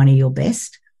make them one of your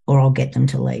best, or I'll get them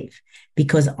to leave.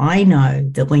 Because I know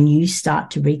that when you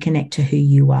start to reconnect to who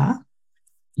you are,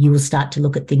 you will start to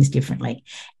look at things differently.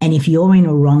 And if you're in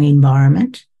a wrong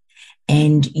environment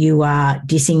and you are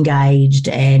disengaged,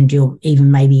 and you're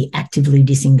even maybe actively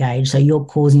disengaged, so you're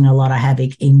causing a lot of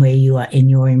havoc in where you are in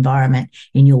your environment,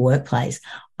 in your workplace,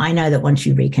 I know that once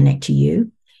you reconnect to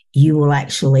you, you will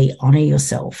actually honor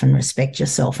yourself and respect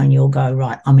yourself, and you'll go,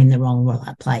 right, I'm in the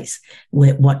wrong place.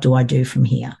 What do I do from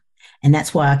here? And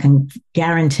that's why I can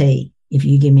guarantee, if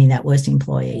you give me that worst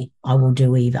employee, I will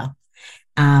do either.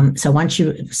 So once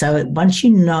you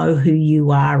know who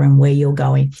you are and where you're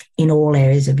going in all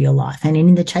areas of your life, and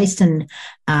in the Chaston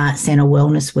Centre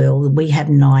Wellness Wheel, we have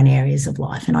 9 areas of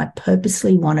life, and I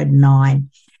purposely wanted 9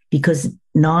 because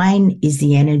 9 is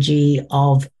the energy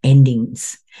of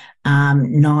endings.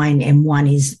 9 and 1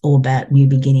 is all about new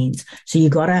beginnings. So you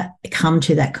got to come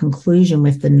to that conclusion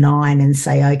with the 9 and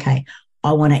say, okay,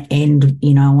 I want to end,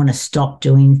 I want to stop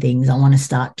doing things. I want to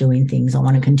start doing things. I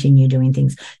want to continue doing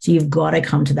things. So you've got to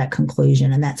come to that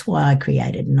conclusion. And that's why I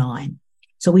created 9.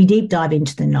 So we deep dive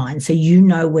into the 9. So you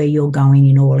know where you're going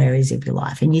in all areas of your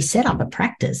life. And you set up a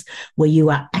practice where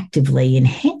you are actively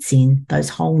enhancing those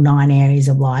whole 9 areas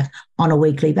of life on a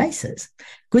weekly basis.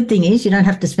 Good thing is you don't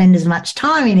have to spend as much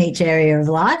time in each area of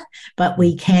life, but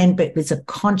it's a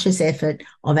conscious effort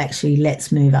of actually,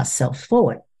 let's move ourselves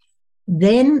forward.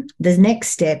 Then the next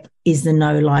step is the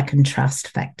know, like, and trust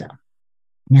factor.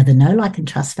 Now, the know, like, and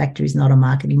trust factor is not a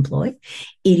marketing ploy.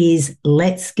 It is,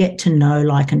 let's get to know,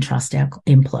 like, and trust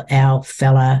our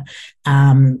fellow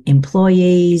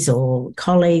employees or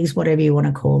colleagues, whatever you want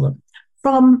to call them,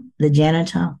 from the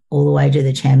janitor all the way to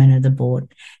the chairman of the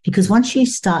board. Because once you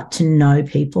start to know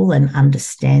people and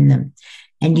understand them,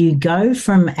 and you go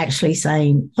from actually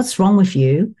saying, what's wrong with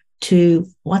you, to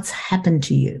what's happened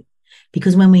to you.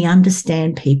 Because when we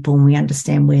understand people and we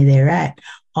understand where they're at,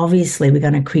 obviously we're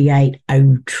going to create a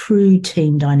true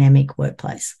team dynamic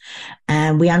workplace.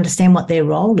 And we understand what their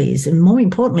role is. And more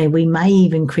importantly, we may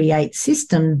even create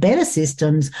better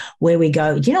systems where we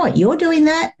go, do you know what, you're doing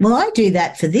that? Well, I do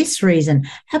that for this reason.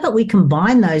 How about we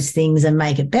combine those things and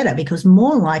make it better? Because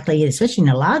more likely, especially in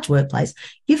a large workplace,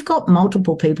 you've got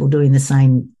multiple people doing the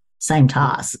same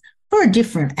task for a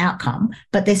different outcome,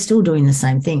 but they're still doing the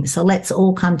same thing. So let's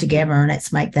all come together and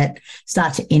let's make that,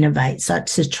 start to innovate, start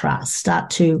to trust, start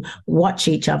to watch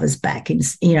each other's back, and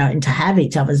to have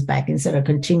each other's back instead of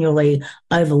continually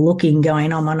overlooking,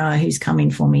 going, oh, I know who's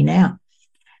coming for me now.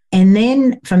 And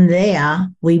then from there,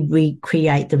 we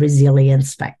create the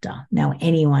resilience factor. Now,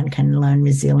 anyone can learn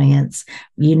resilience.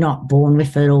 You're not born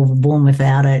with it or born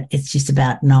without it. It's just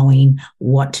about knowing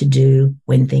what to do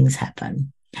when things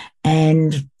happen.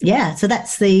 And so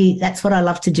that's what I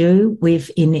love to do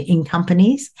in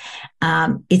companies.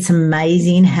 It's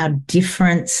amazing how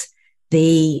different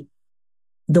the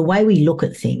way we look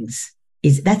at things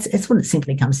is. That's what it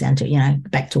simply comes down to.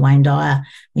 Back to Wayne Dyer,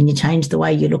 when you change the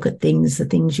way you look at things, the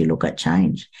things you look at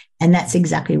change, and that's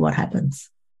exactly what happens.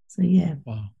 So yeah.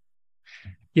 Wow.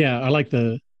 Yeah, I like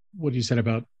what you said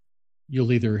about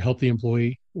you'll either help the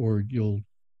employee or you'll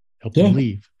help them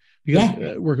leave.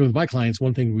 Because working with my clients,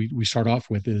 one thing we start off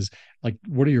with is like,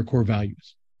 what are your core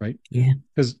values, right? Yeah.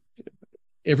 Because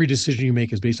every decision you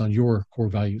make is based on your core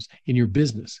values. In your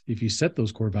business, if you set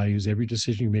those core values, every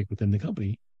decision you make within the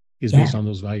company is based on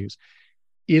those values.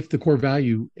 If the core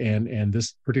value and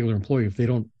this particular employee, if they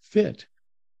don't fit,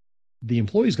 the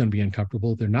employee is going to be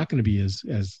uncomfortable. They're not going to be as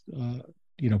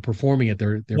performing at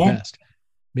their best.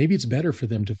 Maybe it's better for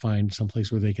them to find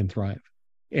someplace where they can thrive.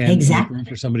 And exactly. room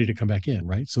for somebody to come back in,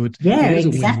 right? So it is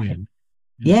exactly. a win-win.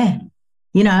 Yeah.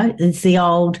 It's the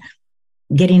old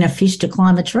getting a fish to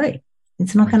climb a tree.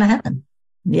 It's not going to happen.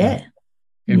 Yeah.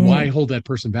 And why hold that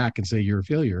person back and say you're a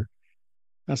failure?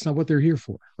 That's not what they're here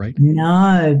for, right?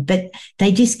 No, but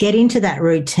they just get into that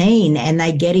routine and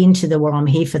they get into well, I'm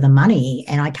here for the money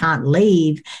and I can't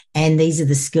leave. And these are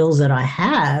the skills that I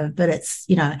have. But it's,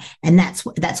 and that's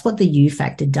what the U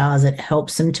factor does. It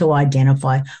helps them to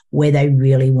identify where they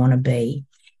really want to be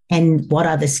and what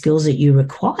are the skills that you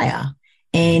require.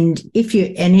 And if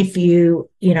you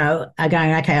are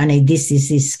going, okay, I need this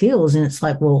skills. And it's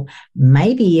like, well,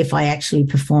 maybe if I actually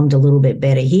performed a little bit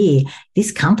better here,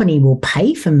 this company will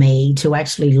pay for me to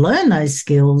actually learn those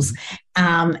skills.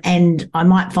 And I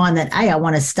might find that, I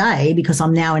want to stay because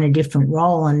I'm now in a different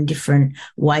role and different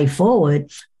way forward.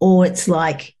 Or it's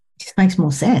like, it just makes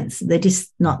more sense. They're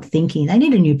just not thinking. They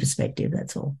need a new perspective.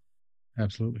 That's all.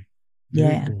 Absolutely.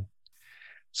 Very cool.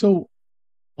 So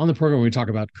on the program, we talk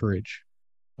about courage.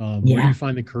 Where do you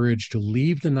find the courage to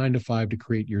leave the 9-to-5 to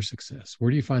create your success? Where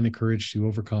do you find the courage to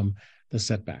overcome the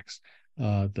setbacks,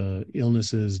 the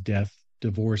illnesses, death,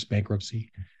 divorce,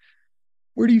 bankruptcy?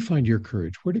 Where do you find your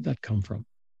courage? Where did that come from?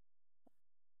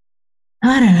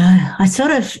 I don't know.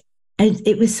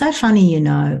 It was so funny,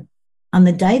 on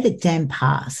the day that Dan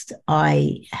passed,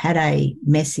 I had a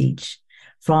message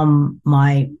from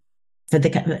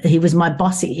he was my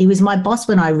boss. He was my boss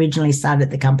when I originally started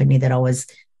the company that I was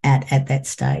at that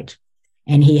stage.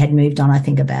 And he had moved on, I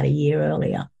think, about a year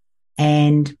earlier.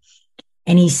 And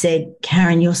he said,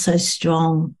 Karen, you're so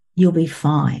strong, you'll be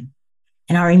fine.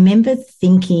 And I remember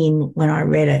thinking when I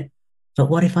read it, but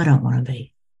what if I don't want to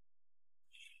be?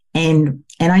 And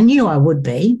I knew I would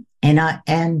be.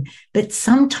 But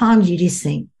sometimes you just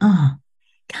think,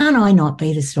 can't I not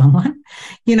be the strong one?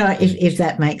 If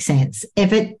that makes sense.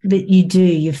 But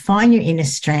you find your inner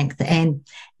strength. And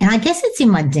I guess it's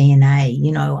in my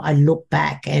DNA. I look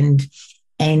back and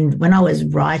when I was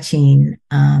writing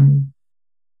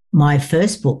my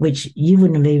first book, which you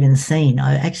wouldn't have even seen,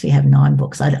 I actually have 9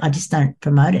 books. I just don't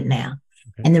promote it now.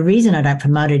 Okay. And the reason I don't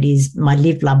promote it is my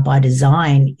Live, Love by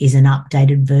Design is an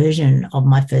updated version of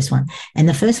my first one. And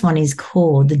the first one is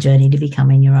called The Journey to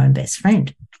Becoming Your Own Best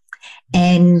Friend.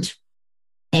 And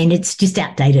it's just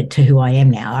outdated to who I am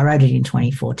now. I wrote it in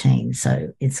 2014,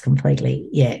 so it's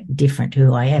completely, different to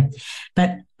who I am.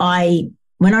 But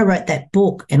when I wrote that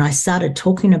book and I started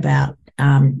talking about,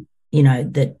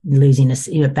 that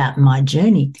losing about my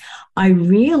journey, I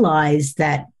realized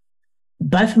that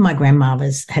both of my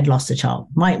grandmothers had lost a child.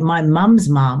 My mum's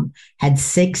mum had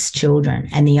 6 children,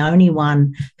 and the only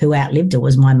one who outlived her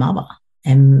was my mother.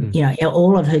 And,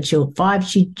 all of her children,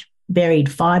 she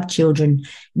buried 5 children,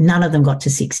 none of them got to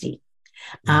 60,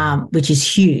 which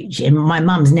is huge. And my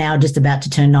mum's now just about to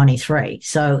turn 93,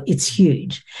 so it's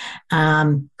huge.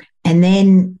 And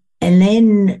then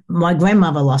my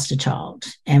grandmother lost a child,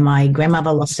 and my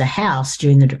grandmother lost a house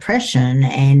during the Depression,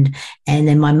 and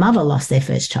then my mother lost their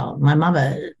first child. My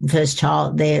mother, first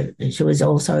child, she was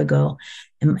also a girl.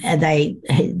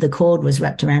 The cord was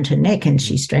wrapped around her neck and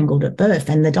she strangled at birth.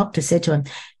 And the doctor said to him,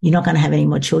 you're not going to have any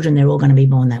more children. They're all going to be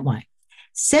born that way.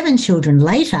 7 children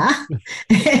later,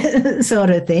 sort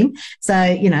of thing.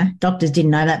 So, doctors didn't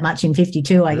know that much in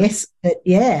 52, I guess. But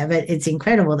it's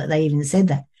incredible that they even said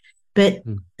that. But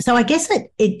so I guess it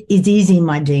is in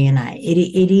my DNA.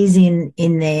 It is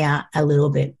in there a little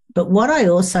bit. But what I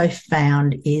also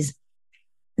found is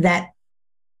that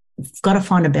I've got to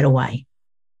find a better way.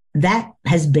 That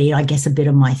has been, I guess, a bit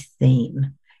of my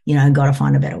theme, got to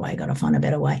find a better way, got to find a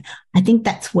better way. I think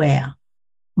that's where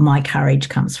my courage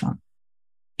comes from,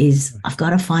 is I've got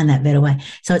to find that better way.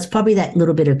 So it's probably that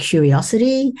little bit of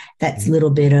curiosity, that's little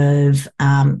bit of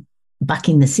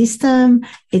bucking the system.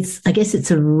 I guess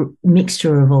it's a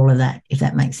mixture of all of that, if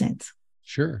that makes sense.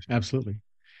 Sure, absolutely.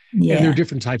 Yeah. And there are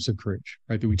different types of courage,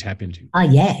 right, that we tap into. Oh,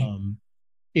 yeah.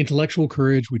 Intellectual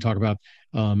courage, we talk about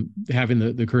having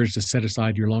the courage to set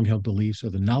aside your long-held beliefs or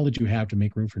the knowledge you have to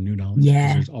make room for new knowledge.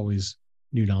 Yeah. There's always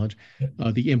new knowledge.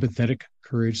 The empathetic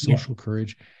courage, social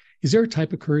courage. Is there a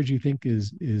type of courage you think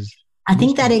is I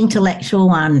think that intellectual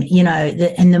one,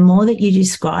 and the more that you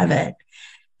describe it,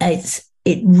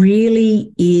 it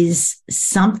really is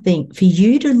something for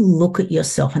you to look at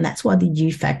yourself. And that's why the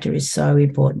U factor is so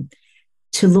important,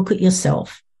 to look at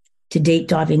yourself, to deep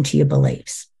dive into your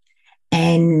beliefs,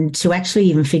 and to actually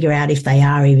even figure out if they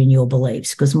are even your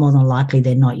beliefs, because more than likely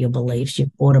they're not your beliefs.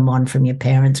 You've brought them on from your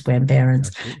parents,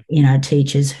 grandparents,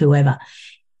 teachers, whoever.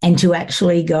 And to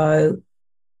actually go,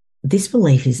 this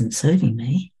belief isn't serving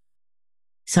me,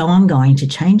 so I'm going to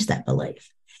change that belief.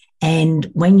 And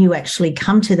when you actually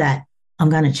come to that, I'm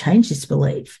going to change this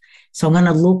belief. So I'm going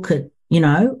to look at,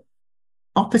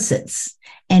 opposites.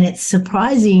 And it's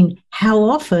surprising how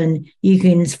often you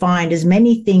can find as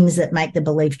many things that make the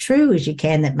belief true as you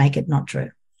can that make it not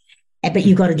true. But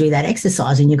you've got to do that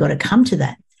exercise and you've got to come to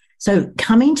that. So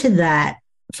coming to that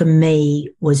for me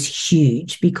was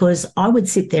huge, because I would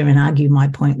sit there and argue my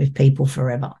point with people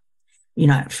forever,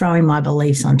 throwing my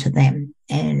beliefs onto them.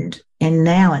 And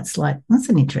now it's like, that's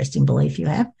an interesting belief you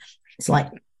have. It's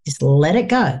like, just let it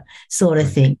go sort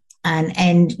of thing.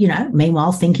 And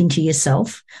meanwhile, thinking to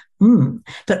yourself,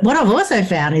 But what I've also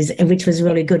found is, which was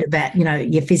really good about,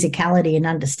 your physicality and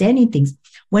understanding things,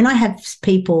 when I have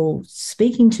people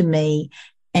speaking to me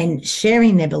and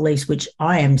sharing their beliefs, which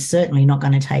I am certainly not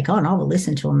going to take on, I will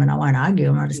listen to them and I won't argue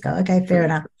them. I'll just go, okay, fair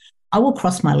enough. I will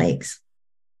cross my legs.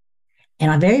 And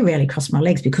I very rarely cross my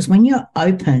legs, because when you're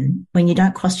open, when you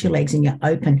don't cross your legs and you're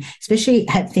open, especially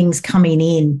have things coming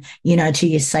in, to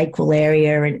your sacral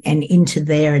area and into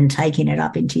there and taking it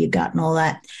up into your gut and all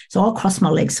that. So I'll cross my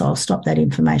legs, so I'll stop that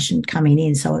information coming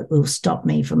in, so it will stop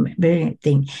me from doing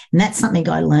anything. And that's something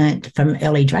I learned from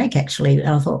Ellie Drake, actually. And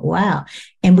I thought, wow.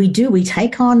 And we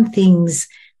take on things.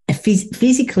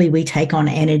 Physically, we take on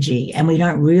energy and we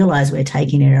don't realize we're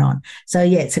taking it on. So,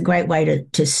 yeah, it's a great way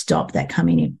to stop that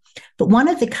coming in. But one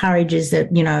of the courages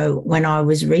that, when I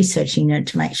was researching it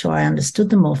to make sure I understood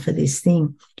them all for this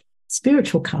thing,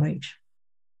 spiritual courage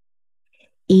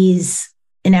is,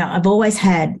 I've always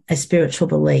had a spiritual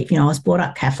belief. I was brought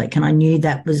up Catholic, and I knew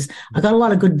I got a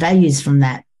lot of good values from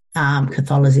that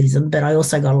Catholicism, but I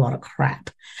also got a lot of crap.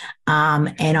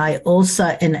 And I also,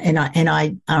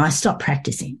 and I stopped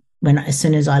practicing as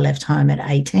soon as I left home at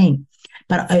 18.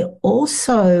 But I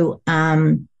also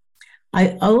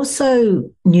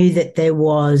knew that there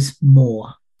was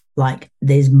more, like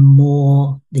there's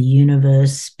more, the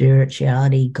universe,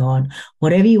 spirituality, God,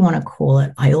 whatever you want to call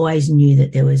it. I always knew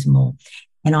that there was more.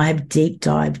 And I have deep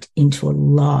dived into a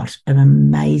lot of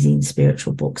amazing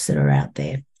spiritual books that are out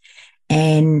there.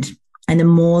 And the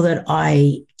more that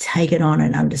I take it on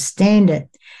and understand it,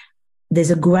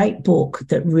 there's a great book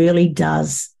that really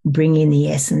does bring in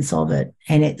the essence of it.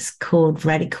 And it's called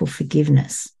Radical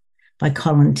Forgiveness by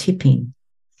Colin Tipping.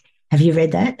 Have you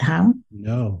read that, Harlan?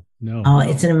 No. Oh,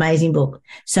 it's an amazing book.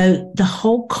 So the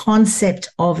whole concept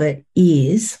of it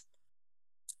is,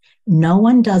 no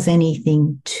one does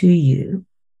anything to you.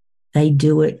 They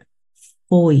do it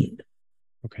for you.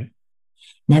 Okay.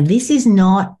 Now, this is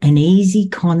not an easy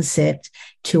concept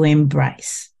to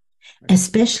embrace,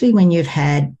 especially when you've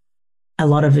had a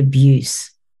lot of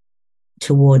abuse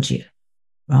towards you.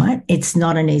 Right? It's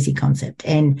not an easy concept.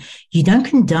 And you don't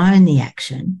condone the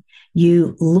action.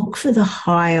 You look for the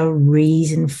higher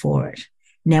reason for it.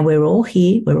 Now, we're all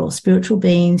here. We're all spiritual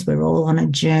beings. We're all on a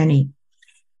journey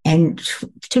and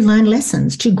to learn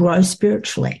lessons, to grow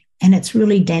spiritually. And it's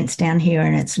really dense down here,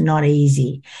 and it's not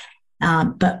easy.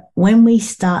 But when we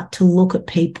start to look at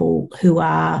people who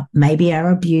are maybe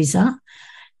our abuser,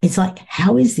 it's like,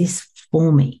 how is this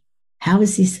for me? How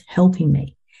is this helping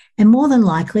me? And more than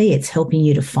likely, it's helping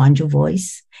you to find your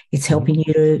voice. It's helping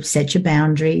you to set your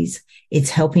boundaries. It's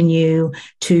helping you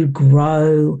to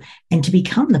grow and to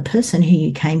become the person who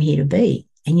you came here to be.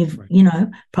 And you've,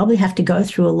 probably have to go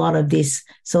through a lot of this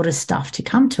sort of stuff to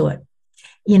come to it.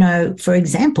 For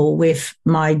example, with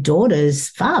my daughter's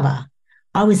father,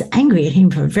 I was angry at him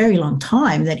for a very long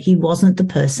time that he wasn't the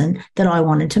person that I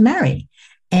wanted to marry.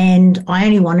 And I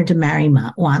only wanted to marry him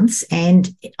once.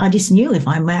 And I just knew if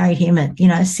I married him at,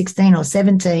 16 or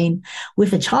 17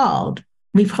 with a child,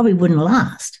 we probably wouldn't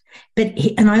last.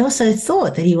 And I also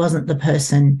thought that he wasn't the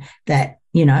person that,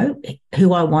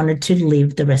 who I wanted to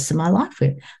live the rest of my life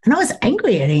with. And I was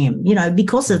angry at him,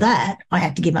 because of that, I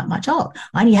had to give up my child.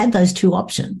 I only had those two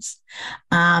options.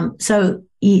 And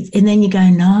then you go,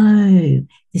 no,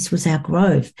 this was our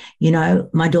growth.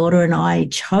 My daughter and I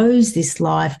chose this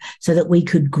life so that we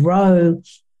could grow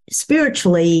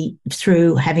spiritually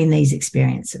through having these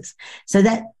experiences. So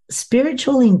that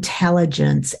spiritual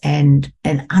intelligence and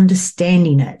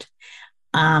understanding it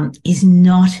is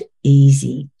not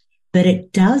easy, but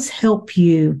it does help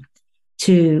you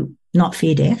to not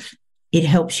fear death. It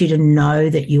helps you to know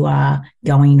that you are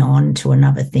going on to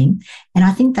another thing. And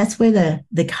I think that's where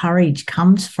the courage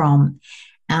comes from.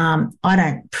 I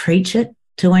don't preach it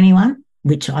to anyone,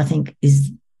 which I think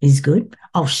is good.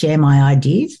 I'll share my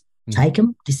ideas, take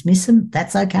them, dismiss them.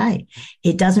 That's okay.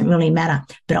 It doesn't really matter.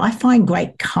 But I find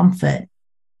great comfort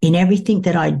in everything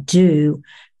that I do.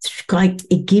 Like,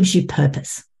 it gives you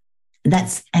purpose.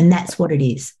 That's what it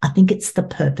is. I think it's the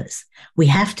purpose. We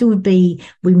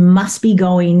must be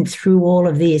going through all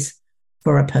of this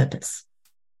for a purpose.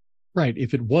 Right.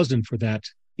 If it wasn't for that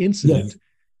incident,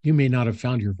 you may not have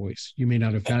found your voice. You may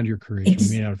not have found your courage.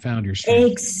 You may not have found your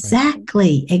strength.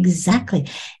 Exactly. Right? Exactly.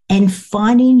 And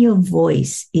finding your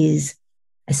voice is,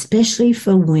 especially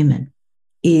for women,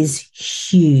 is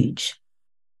huge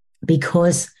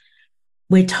because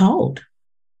we're told,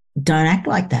 don't act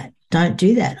like that. Don't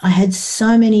do that. I had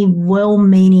so many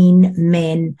well-meaning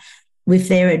men with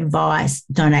their advice.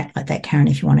 Don't act like that, Karen,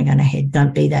 if you want to go ahead.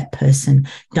 Don't be that person.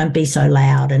 Don't be so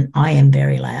loud. And I am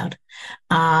very loud.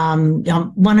 I'm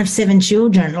one of 7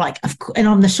 children, and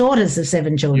I'm the shortest of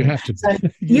 7 children. You have to. So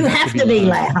you have to be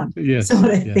loud, yes,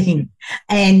 sort of thing.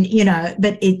 And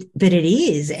but it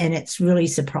is, and it's really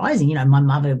surprising. My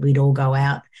mother, we'd all go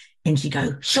out, and she'd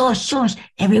go, shush,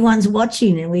 everyone's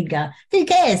watching, and we'd go, who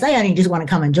cares? They only just want to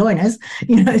come and join us,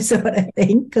 sort of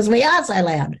thing, because we are so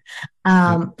loud.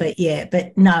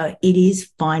 But no, it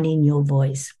is finding your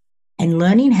voice and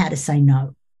learning how to say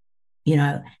no.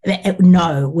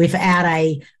 No, without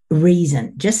a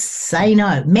reason. Just say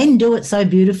no. Men do it so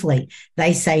beautifully.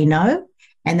 They say no,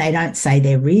 and they don't say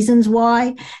their reasons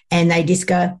why, and they just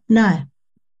go, no.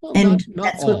 Well, and not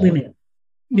that's all. what women.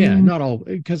 Yeah, not all,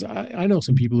 because I know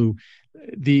some people who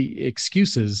the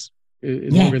excuses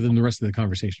is longer than the rest of the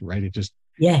conversation, right? It just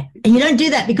and you don't do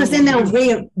that because then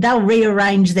they'll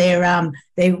rearrange their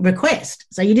request.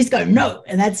 So you just go no,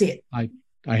 and that's it.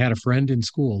 I had a friend in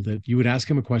school that you would ask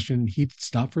him a question, he'd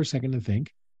stop for a second to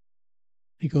think.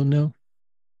 He'd go, no.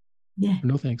 Yeah.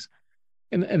 No, thanks.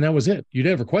 And that was it. You'd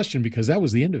have a question because that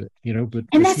was the end of it, But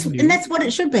that's what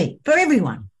it should be for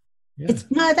everyone. Yeah. It's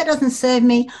no, that doesn't serve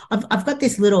me. I've got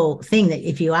this little thing that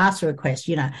if you ask for a request,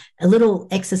 a little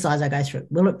exercise I go through.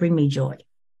 Will it bring me joy?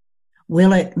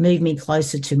 Will it move me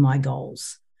closer to my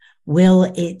goals?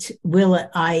 Will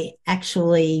I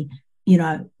actually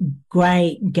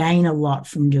gain a lot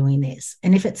from doing this?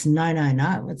 And if it's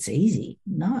no, it's easy.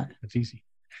 No. It's easy.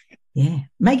 Yeah.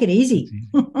 Make it easy.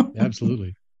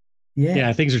 Absolutely.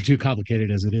 Yeah. Things are too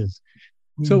complicated as it is.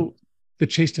 So the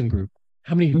Chaston group,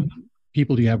 how many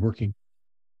people do you have working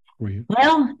for you?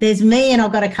 Well, there's me, and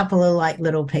I've got a couple of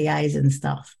little PAs and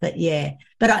stuff, but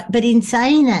but in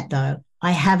saying that though,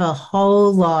 I have a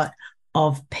whole lot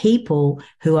of people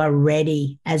who are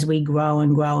ready as we grow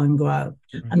and grow and grow.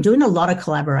 Right. I'm doing a lot of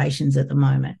collaborations at the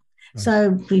moment. Right.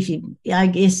 So I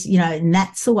guess, and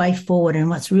that's the way forward. And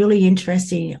what's really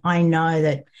interesting, I know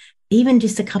that even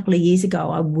just a couple of years ago,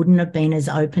 I wouldn't have been as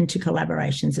open to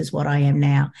collaborations as what I am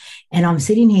now. And I'm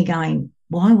sitting here going,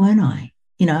 why weren't I?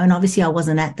 And obviously I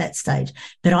wasn't at that stage,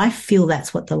 but I feel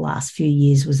that's what the last few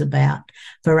years was about,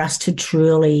 for us to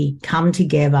truly come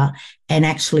together and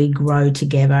actually grow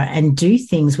together and do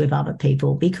things with other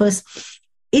people, because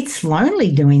it's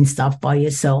lonely doing stuff by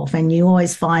yourself and you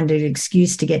always find an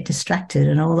excuse to get distracted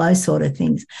and all those sort of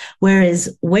things.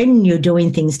 Whereas when you're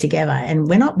doing things together, and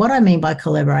what I mean by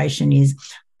collaboration is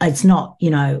it's not,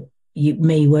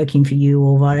 me working for you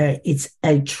or whatever, it's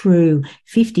a true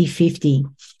 50-50.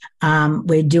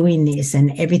 We're doing this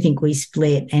and everything we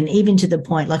split, and even to the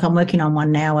point, I'm working on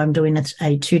one now. I'm doing a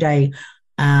 2-day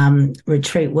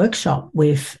retreat workshop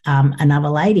with another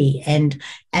lady, and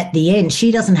at the end,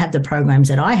 she doesn't have the programs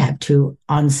that I have to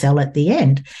on-sell at the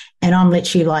end, and I'm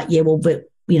literally like, yeah, well, but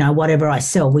whatever I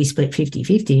sell, we split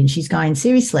 50-50, and she's going,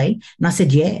 seriously? And I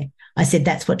said, yeah. I said,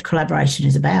 that's what collaboration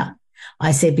is about.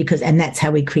 I said, and that's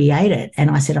how we create it. And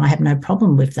I said, I have no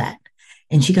problem with that.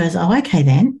 And she goes, oh, okay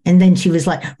then. And then she was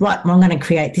like, right, well, I'm going to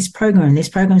create this program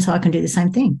so I can do the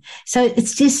same thing. So it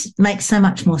just makes so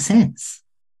much more sense.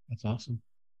 That's awesome.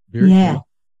 Very cool.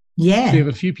 Yeah. So you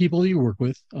have a few people you work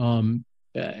with. When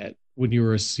you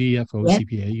were a CFO,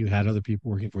 CPA, you had other people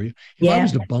working for you. If I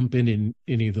was to bump into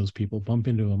any of those people, bump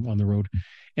into them on the road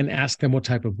and ask them what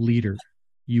type of leader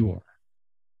you are,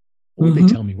 what would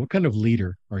they tell me? What kind of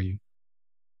leader are you?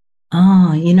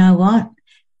 Oh, you know what?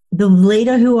 The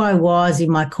leader who I was in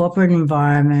my corporate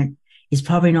environment is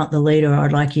probably not the leader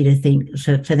I'd like you to think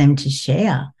for them to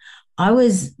share. I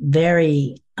was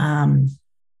very, I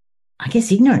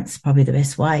guess ignorance is probably the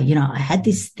best way. I had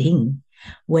this thing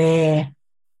where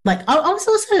I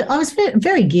was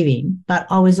very giving, but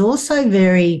I was also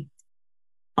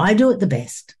I do it the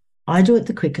best. I do it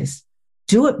the quickest,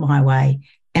 do it my way,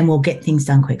 and we'll get things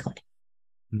done quickly.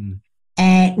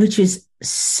 And which is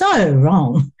so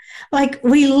wrong.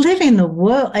 We live in the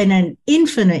world, in an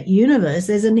infinite universe.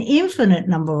 There's an infinite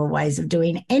number of ways of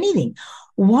doing anything.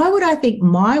 Why would I think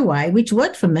my way, which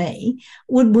worked for me,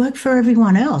 would work for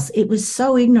everyone else? It was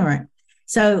so ignorant.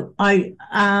 So I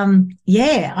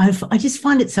just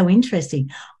find it so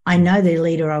interesting. I know the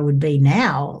leader I would be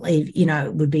now,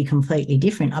 would be completely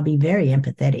different. I'd be very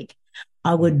empathetic.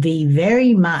 I would be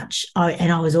very much,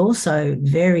 and I was also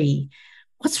very,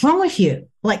 what's wrong with you?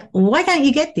 Why can't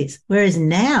you get this? Whereas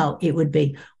now it would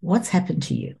be, what's happened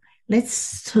to you? let's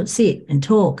sit and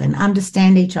talk and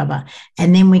understand each other,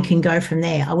 and then we can go from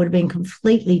there. I would have been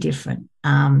completely different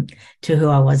to who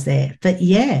I was there. But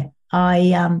yeah,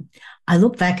 I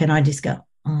look back and I just go,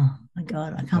 oh my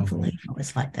God, I can't believe I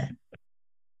was like that.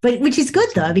 But which is good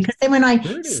though, because then when I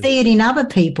see it in other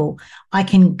people, I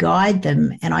can guide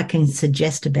them and I can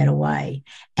suggest a better way.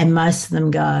 And most of them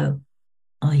go,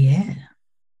 oh yeah,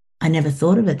 I never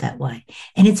thought of it that way.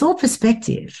 And it's all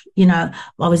perspective. You know,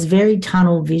 I was very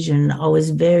tunnel vision. I was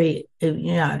very,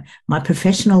 you know, my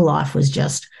professional life was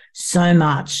just so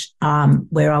much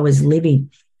where I was living,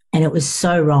 and it was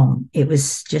so wrong. It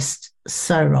was just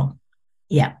so wrong.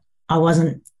 Yeah, I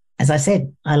wasn't. As I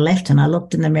said, I left and I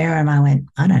looked in the mirror and I went,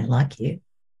 I don't like you.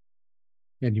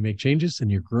 And you make changes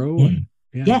and you grow. Yeah.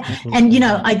 And yeah. And, you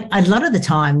know, I a lot of the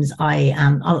times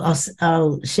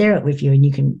I'll share it with you, and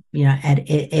you can, you know,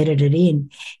 edit it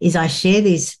in, is I share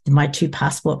my 2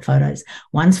 passport photos.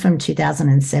 One's from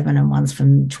 2007 and one's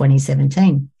from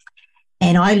 2017.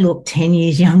 And I look 10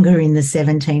 years younger in the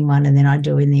 17 one than I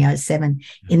do in the 07.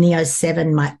 In the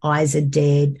 07, my eyes are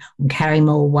dead. I'm carrying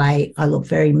more weight. I look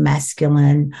very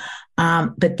masculine.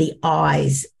 But the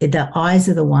eyes are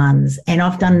the ones. And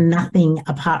I've done nothing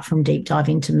apart from deep dive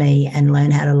into me and learn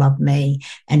how to love me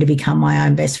and to become my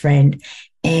own best friend.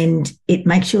 And it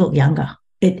makes you look younger.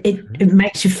 It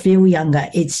makes you feel younger.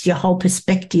 It's your whole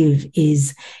perspective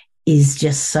is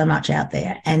just so much out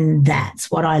there. And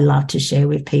that's what I love to share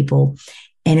with people.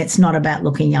 And it's not about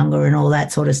looking younger and all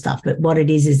that sort of stuff, but what it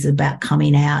is about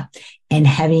coming out and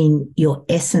having your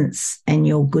essence and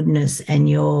your goodness and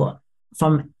your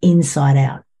from inside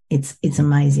out. It's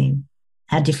amazing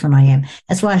how different I am.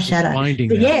 That's why I shadow.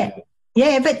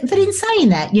 But but in saying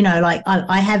that, you know, like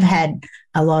I have had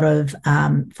a lot of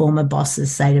former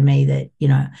bosses say to me that, you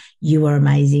know, you were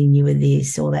amazing, you were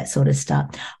this, all that sort of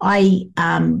stuff.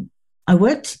 I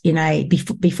worked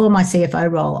before my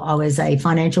CFO role, I was a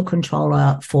financial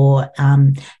controller for a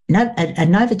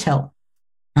Novotel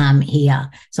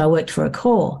here. So I worked for a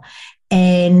core.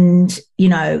 And, you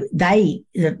know,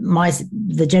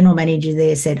 the general manager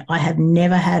there said, I have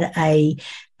never had a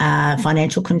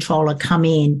financial controller come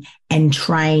in and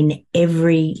train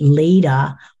every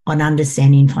leader on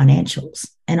understanding financials.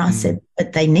 And I said,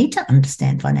 but they need to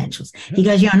understand financials. He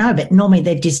goes, yeah, I know, but normally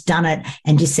they've just done it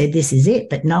and just said, this is it.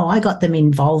 But no, I got them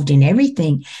involved in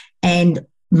everything. And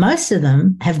most of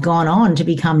them have gone on to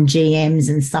become GMs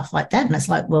and stuff like that. And it's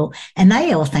like, well, and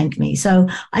they all thanked me. So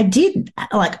I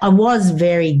was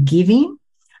very giving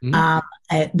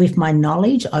with my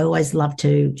knowledge. I always love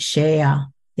to share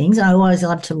things. I always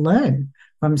love to learn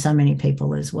from so many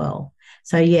people as well.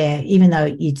 So, yeah, even though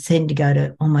you tend to go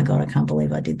to, oh, my God, I can't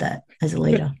believe I did that as a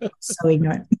leader. So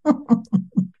ignorant.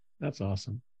 That's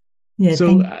awesome. Yeah.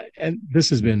 So, and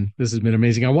this has been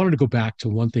amazing. I wanted to go back to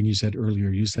one thing you said earlier.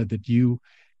 You said that you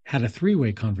had a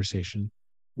 3-way conversation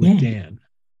with Dan.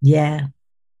 Yeah.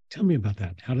 Tell me about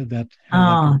that. How did that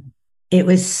go? It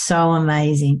was so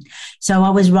amazing. So I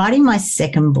was writing my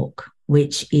second book,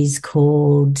 which is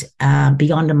called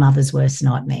Beyond a Mother's Worst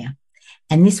Nightmare.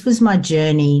 And this was my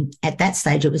journey. At that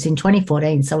stage, it was in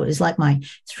 2014. So it was like my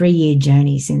 3-year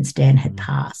journey since Dan had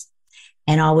passed.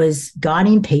 And I was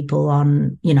guiding people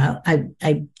on, you know,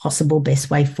 a possible best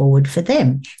way forward for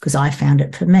them, because I found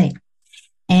it for me.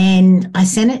 And I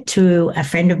sent it to a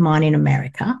friend of mine in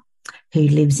America who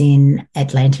lives in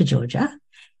Atlanta, Georgia,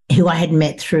 who I had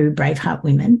met through Braveheart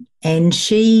Women. And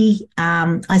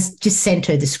I just sent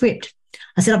her the script.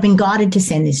 I said, I've been guided to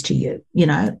send this to you, you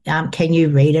know, can you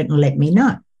read it and let me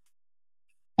know?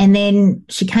 And then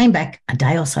she came back a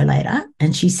day or so later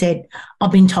and she said,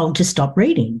 I've been told to stop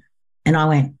reading. And I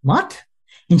went, what?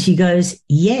 And she goes,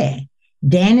 yeah,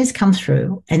 Dan has come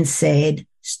through and said,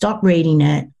 stop reading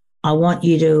it. I want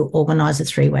you to organise a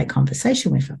 3-way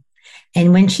conversation with her.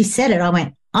 And when she said it, I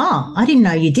went, oh, I didn't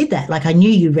know you did that. Like, I knew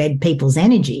you read people's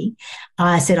energy.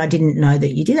 I said, I didn't know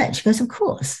that you did that. She goes, of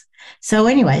course. So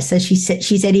anyway, so she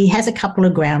said he has a couple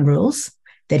of ground rules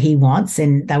that he wants,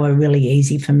 and they were really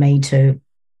easy for me to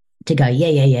go,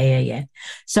 yeah.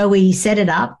 So we set it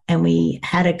up and we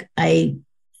had a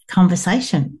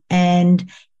conversation, and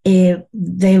it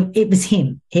was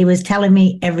him. He was telling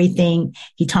me everything.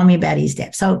 He told me about his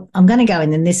death. So I'm going to go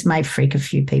in, and this may freak a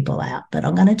few people out, but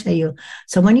I'm going to tell you.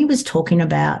 So when he was talking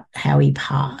about how he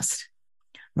passed,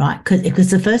 right,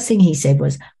 because the first thing he said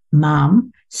was,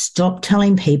 Mum, stop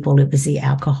telling people it was the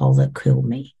alcohol that killed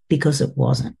me, because it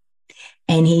wasn't.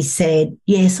 And he said,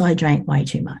 yes, I drank way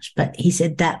too much, but he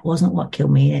said that wasn't what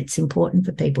killed me, and it's important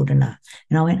for people to know.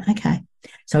 And I went, okay.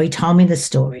 So he told me the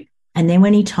story. And then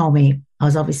when he told me, I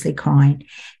was obviously crying.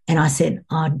 And I said,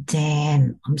 oh,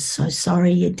 Dan, I'm so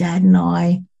sorry. Your dad and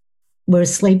I were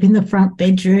asleep in the front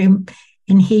bedroom,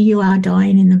 and here you are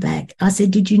dying in the back. I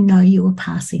said, did you know you were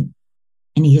passing?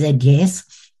 And he said,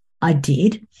 yes, I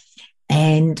did.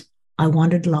 And I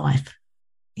wanted life.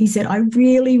 He said, I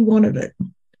really wanted it,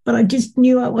 but I just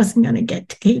knew I wasn't going to get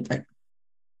to keep it.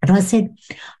 And I said,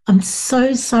 I'm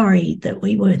so sorry that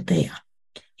we weren't there.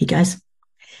 He goes,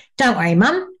 don't worry,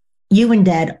 Mum. You and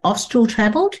Dad Austral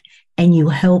travelled and you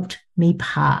helped me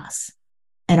pass.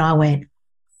 And I went,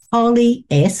 holy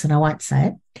S, and I won't say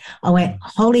it. I went,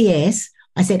 holy S.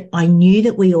 I said, I knew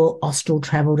that we all Austral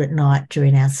travelled at night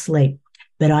during our sleep,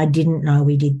 but I didn't know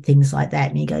we did things like that.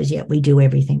 And he goes, yeah, we do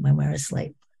everything when we're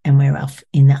asleep and we're off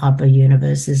in the upper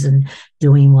universes and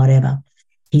doing whatever.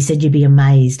 He said, you'd be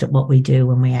amazed at what we do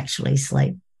when we actually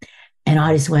sleep. And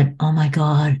I just went, oh, my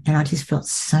God. And I just felt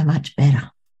so much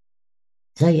better.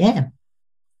 So, yeah,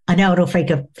 I know it'll freak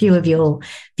a few of your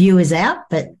viewers out,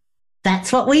 but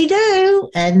that's what we do.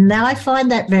 And now I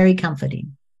find that very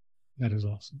comforting. That is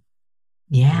awesome.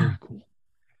 Yeah. Very cool.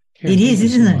 Karen, it is,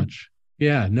 isn't it? Much.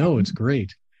 Yeah, no, it's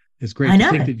great. It's great I to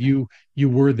know. think that you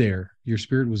were there. Your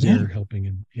spirit was there helping.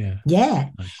 And Yeah.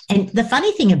 Nice. And the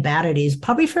funny thing about it is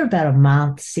probably for about a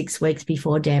month, 6 weeks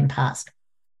before Dan passed.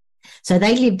 So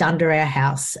they lived under our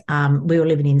house. We were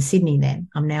living in Sydney then.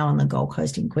 I'm now on the Gold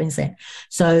Coast in Queensland.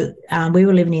 So we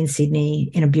were living in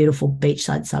Sydney in a beautiful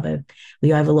beachside suburb.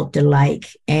 We overlooked a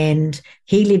lake, and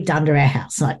he lived under our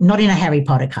house, like not in a Harry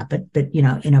Potter cupboard, but you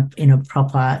know, in a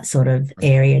proper sort of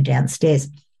area downstairs.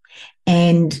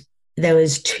 And there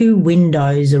was 2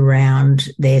 windows around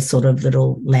their sort of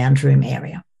little lounge room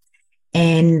area,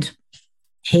 and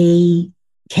he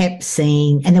kept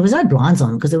seeing, and there was no blinds on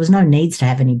them because there was no needs to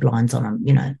have any blinds on them,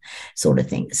 you know, sort of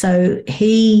thing. So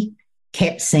he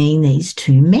kept seeing these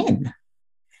 2 men.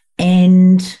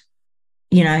 And,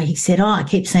 you know, he said, oh, I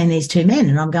keep seeing these 2 men.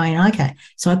 And I'm going, okay.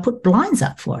 So I put blinds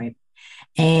up for him.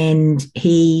 And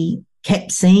he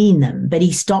kept seeing them, but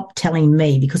he stopped telling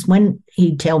me, because when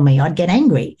he'd tell me, I'd get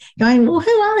angry, going, well,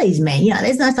 who are these men? You know,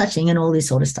 there's no such thing, and all this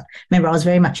sort of stuff. Remember, I was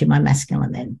very much in my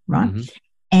masculine then, right? Mm-hmm.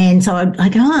 And so I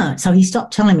go, oh, so he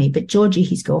stopped telling me. But Georgie,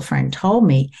 his girlfriend, told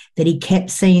me that he kept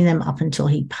seeing them up until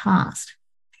he passed.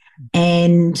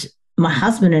 And my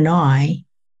husband and I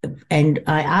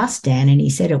asked Dan, and he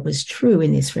said it was true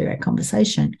in this three-way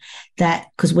conversation, that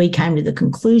because we came to the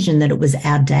conclusion that it was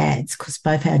our dads, because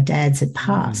both our dads had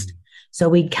passed. Mm. So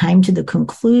we came to the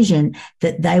conclusion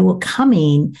that they were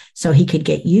coming so he could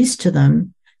get used to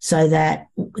them, so that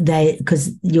because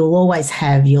you'll always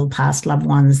have your past loved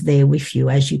ones there with you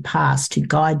as you pass to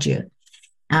guide you.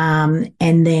 And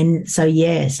then, so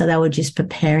they were just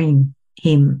preparing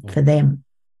him for them,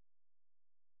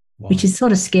 which is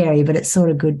sort of scary, but it's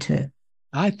sort of good too.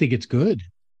 I think it's good.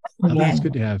 I think it's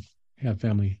good to have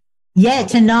family. Yeah,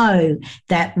 to know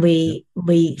that we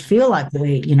feel like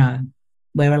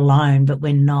we're alone, but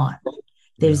we're not.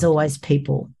 There's always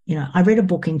people. You know, I read a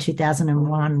book in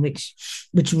 2001 which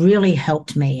really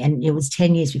helped me, and it was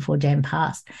 10 years before Dan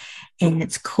passed, and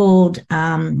it's called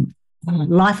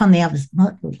Life on the Other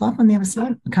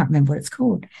Side. I can't remember what it's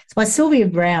called. It's by Sylvia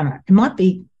Browner. It might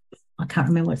be, I can't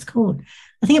remember what it's called.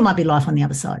 I think it might be Life on the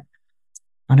Other Side.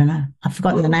 I don't know. I've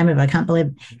forgotten the name of it. I can't believe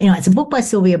it. Anyway, it's a book by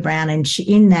Sylvia Brown, and she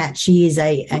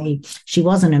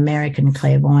was an American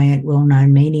clairvoyant,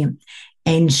 well-known medium.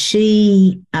 And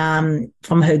she,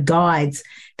 from her guides,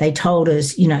 they told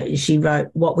us, you know, she wrote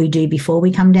what we do before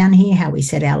we come down here, how we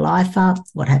set our life up,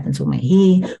 what happens when we're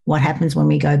here, what happens when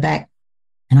we go back.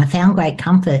 And I found great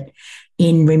comfort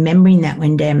in remembering that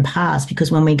when Dan passed,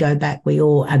 because when we go back, we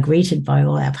all are greeted by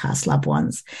all our past loved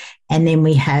ones. And then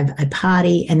we have a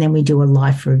party, and then we do a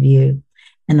life review.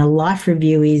 And the life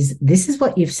review is, this is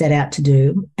what you've set out to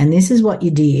do, and this is what you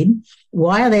did.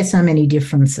 Why are there so many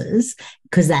differences?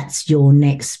 Because that's your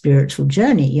next spiritual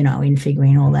journey, you know, in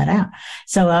figuring all that out.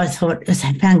 So I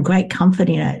found great comfort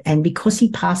in it. And because he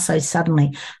passed so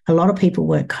suddenly, a lot of people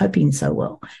weren't coping so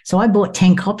well. So I bought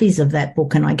 10 copies of that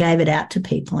book and I gave it out to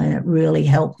people, and it really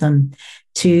helped them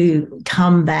to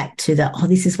come back to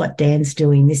this is what Dan's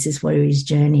doing, this is where he's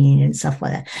journeying and stuff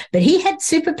like that. But he had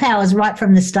superpowers right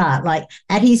from the start. Like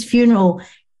at his funeral,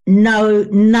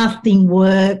 nothing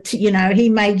worked. You know, he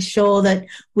made sure that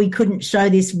we couldn't show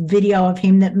this video of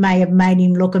him that may have made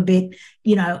him look a bit,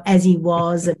 you know, as he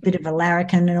was, a bit of a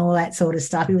larrikin and all that sort of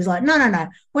stuff. He was like, no,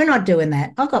 we're not doing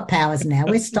that. I've got powers now.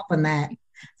 We're stopping that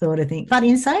sort of thing. But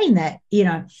in saying that, you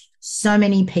know, so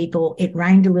many people, it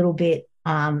rained a little bit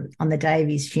on the day of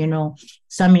his funeral.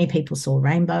 So many people saw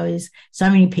rainbows. So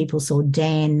many people saw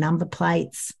Dan number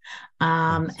plates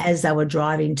as they were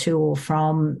driving to or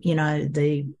from,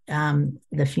 the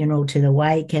funeral to the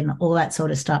wake and all that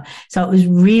sort of stuff. So it was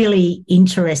really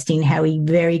interesting how he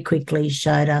very quickly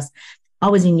showed us. I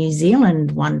was in New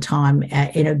Zealand one time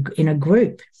in a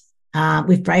group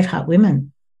with Braveheart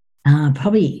Women.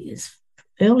 Probably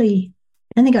early.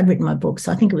 I don't think I'd written my book,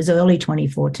 so I think it was early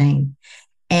 2014.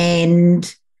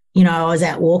 And, I was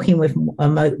out walking with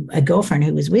a girlfriend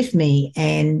who was with me,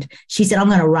 and she said, I'm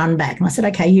going to run back. And I said,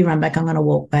 okay, you run back. I'm going to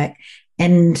walk back.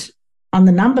 And on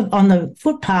the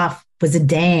footpath was a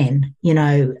Dan,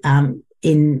 written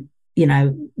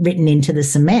into the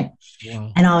cement.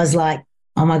 Wow. And I was like,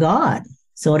 oh, my God,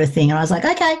 sort of thing. And I was like,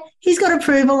 okay, he's got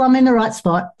approval. I'm in the right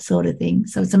spot sort of thing.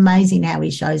 So it's amazing how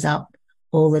he shows up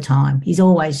all the time. He's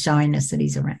always showing us that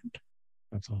he's around.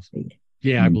 That's awesome.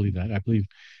 Yeah, I believe that. I believe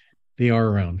they are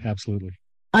around. Absolutely.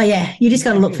 Oh, yeah. You just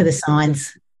got to look for the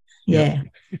signs. Yeah.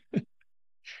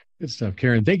 Good stuff.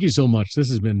 Karen, thank you so much. This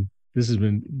has been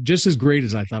just as great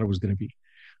as I thought it was going to be.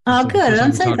 Oh, good.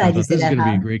 I'm so glad you said that. This is going to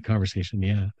be a great conversation.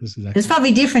 Yeah. This is It's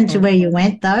probably different to where you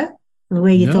went, though,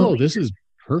 where you thought. No, this is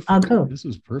perfect. Oh, cool. This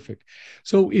was perfect.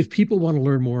 So if people want to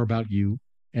learn more about you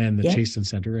and the Chaston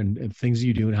Center and things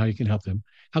you do and how you can help them,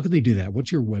 how can they do that?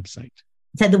 What's your website?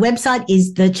 So the website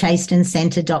is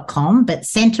thechastoncenter.com, but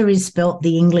center is spelt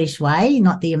the English way,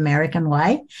 not the American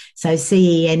way. So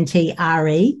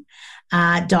CENTRE.com.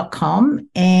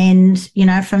 And,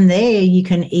 from there you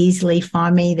can easily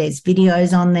find me. There's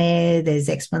videos on there. There's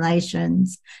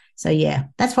explanations. So, yeah,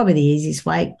 that's probably the easiest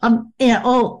way. I'm in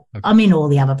all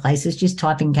the other places. Just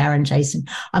type in Karen Chaston.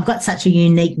 I've got such a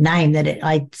unique name that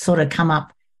I sort of come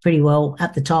up pretty well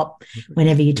at the top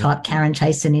whenever you type Karen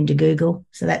Chaston into Google.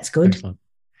 So that's good. Excellent.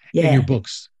 Yeah. And your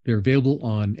books, they're available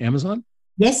on Amazon?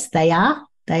 Yes, they are.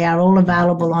 They are all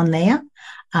available on there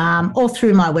or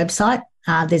through my website.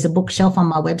 There's a bookshelf on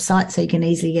my website, so you can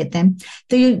easily get them.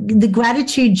 The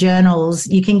gratitude journals,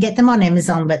 you can get them on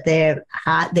Amazon, but they're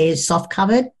soft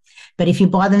covered. But if you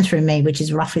buy them through me, which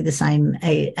is roughly the same,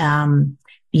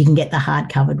 you can get the hard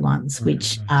covered ones,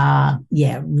 which are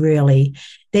really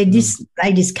they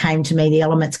just came to me. The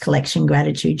Elements Collection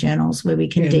gratitude journals, where we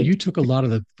can do. You took a lot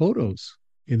of the photos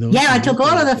in those. Yeah, I took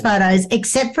all of the photos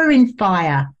except for in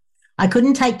fire. I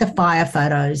couldn't take the fire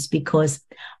photos because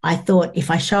I thought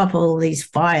if I show up all these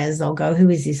fires, they'll go, who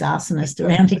is this arsonist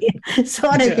around here?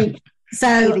 Sort of thing.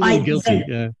 So so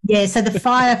the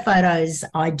fire photos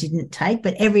I didn't take,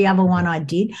 but every other one I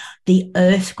did. The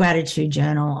Earth Gratitude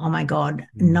Journal, oh my God,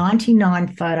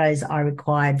 99 photos I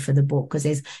required for the book because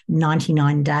there's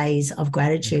 99 days of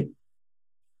gratitude.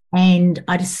 And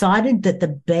I decided that the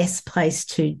best place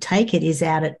to take it is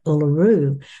out at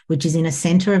Uluru, which is in the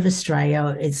centre of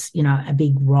Australia. It's, a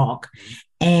big rock.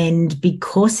 And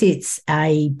because it's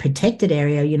a protected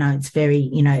area, it's very,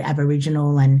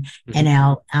 Aboriginal and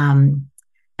our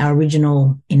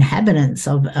original inhabitants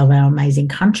of our amazing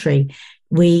country,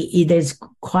 there's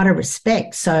quite a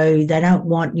respect. So they don't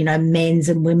want, men's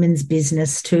and women's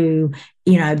business to,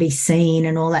 be seen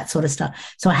and all that sort of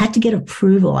stuff. So I had to get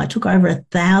approval. I took over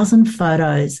 1,000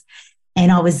 photos.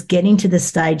 And I was getting to the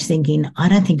stage thinking, I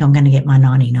don't think I'm going to get my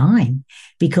 99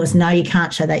 because no, you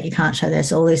can't show that, you can't show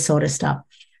this, all this sort of stuff.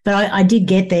 But I did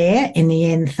get there in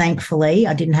the end, thankfully.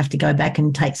 I didn't have to go back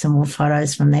and take some more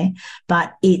photos from there.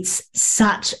 But it's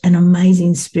such an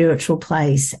amazing spiritual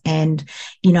place. And,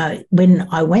 when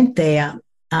I went there,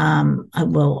 I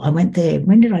went there.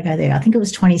 When did I go there? I think it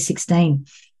was 2016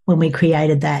 when we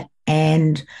created that.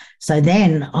 And so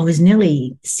then I was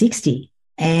nearly 60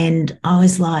 and I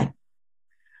was like,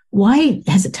 why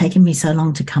has it taken me so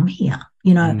long to come here?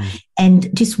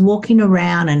 And just walking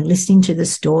around and listening to the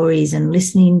stories and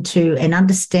listening to and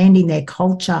understanding their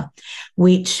culture,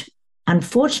 which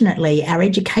unfortunately our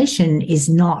education is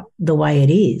not the way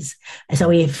it is. So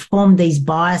we have formed these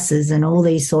biases and all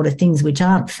these sort of things which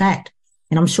aren't fact.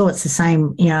 And I'm sure it's the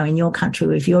same, in your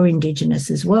country if you're Indigenous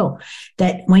as well,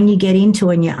 that when you get into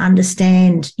and you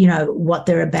understand, what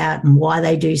they're about and why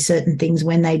they do certain things,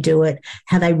 when they do it,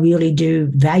 how they really do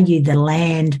value the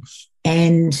land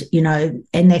and,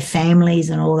 and their families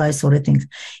and all those sort of things.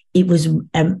 It was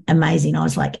amazing. I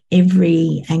was like,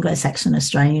 every Anglo-Saxon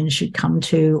Australian should come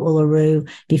to Uluru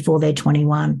before they're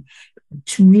 21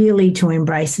 to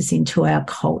embrace us into our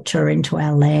culture, into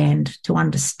our land, to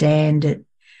understand it.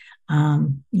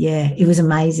 It was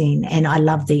amazing. And I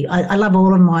love I love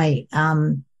all of my,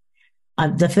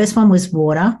 the first one was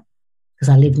water because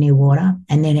I live near water,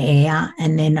 and then air,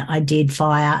 and then I did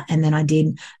fire, and then I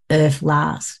did earth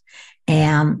last.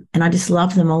 And I just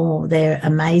love them all. They're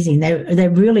amazing. They're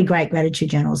really great gratitude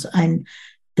journals. And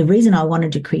the reason I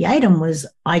wanted to create them was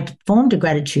I formed a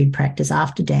gratitude practice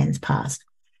after Dan's passed.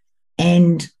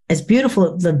 And as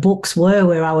beautiful the books were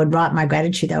where I would write my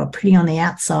gratitude, they were pretty on the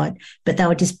outside, but they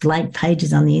were just blank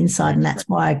pages on the inside. And that's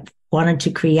why I wanted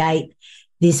to create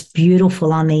this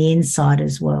beautiful on the inside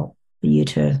as well for you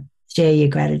to share your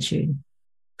gratitude.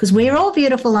 Because we're all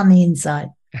beautiful on the inside.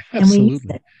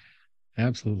 Absolutely.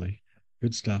 Absolutely.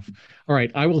 Good stuff. All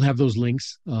right. I will have those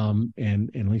links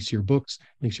and links to your books,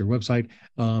 links to your website.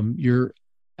 You're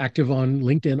active on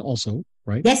LinkedIn also,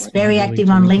 right? Yes, very active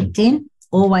on LinkedIn.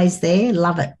 Always there.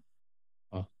 Love it.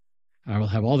 Well, I will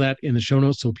have all that in the show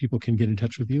notes so people can get in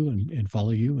touch with you and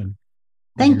follow you. And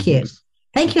thank you. Books.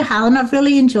 Thank you, Helen. I've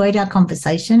really enjoyed our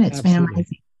conversation. It's been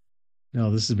amazing. No,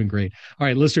 this has been great. All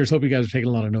right, listeners, hope you guys are taking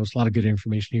a lot of notes, a lot of good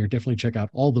information here. Definitely check out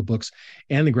all the books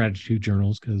and the gratitude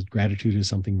journals, because gratitude is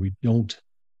something we don't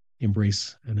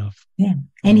embrace enough. Yeah.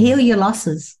 And heal your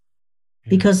losses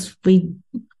because we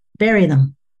bury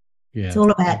them. Yeah. It's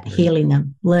all about healing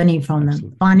them, learning from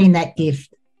them, finding that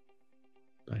gift.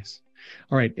 Nice.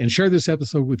 All right. And share this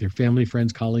episode with your family,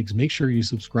 friends, colleagues. Make sure you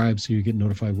subscribe so you get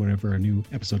notified whenever a new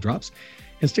episode drops.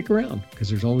 And stick around because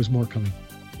there's always more coming.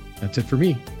 That's it for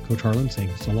me, Coach Harlan,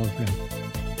 saying so long for now.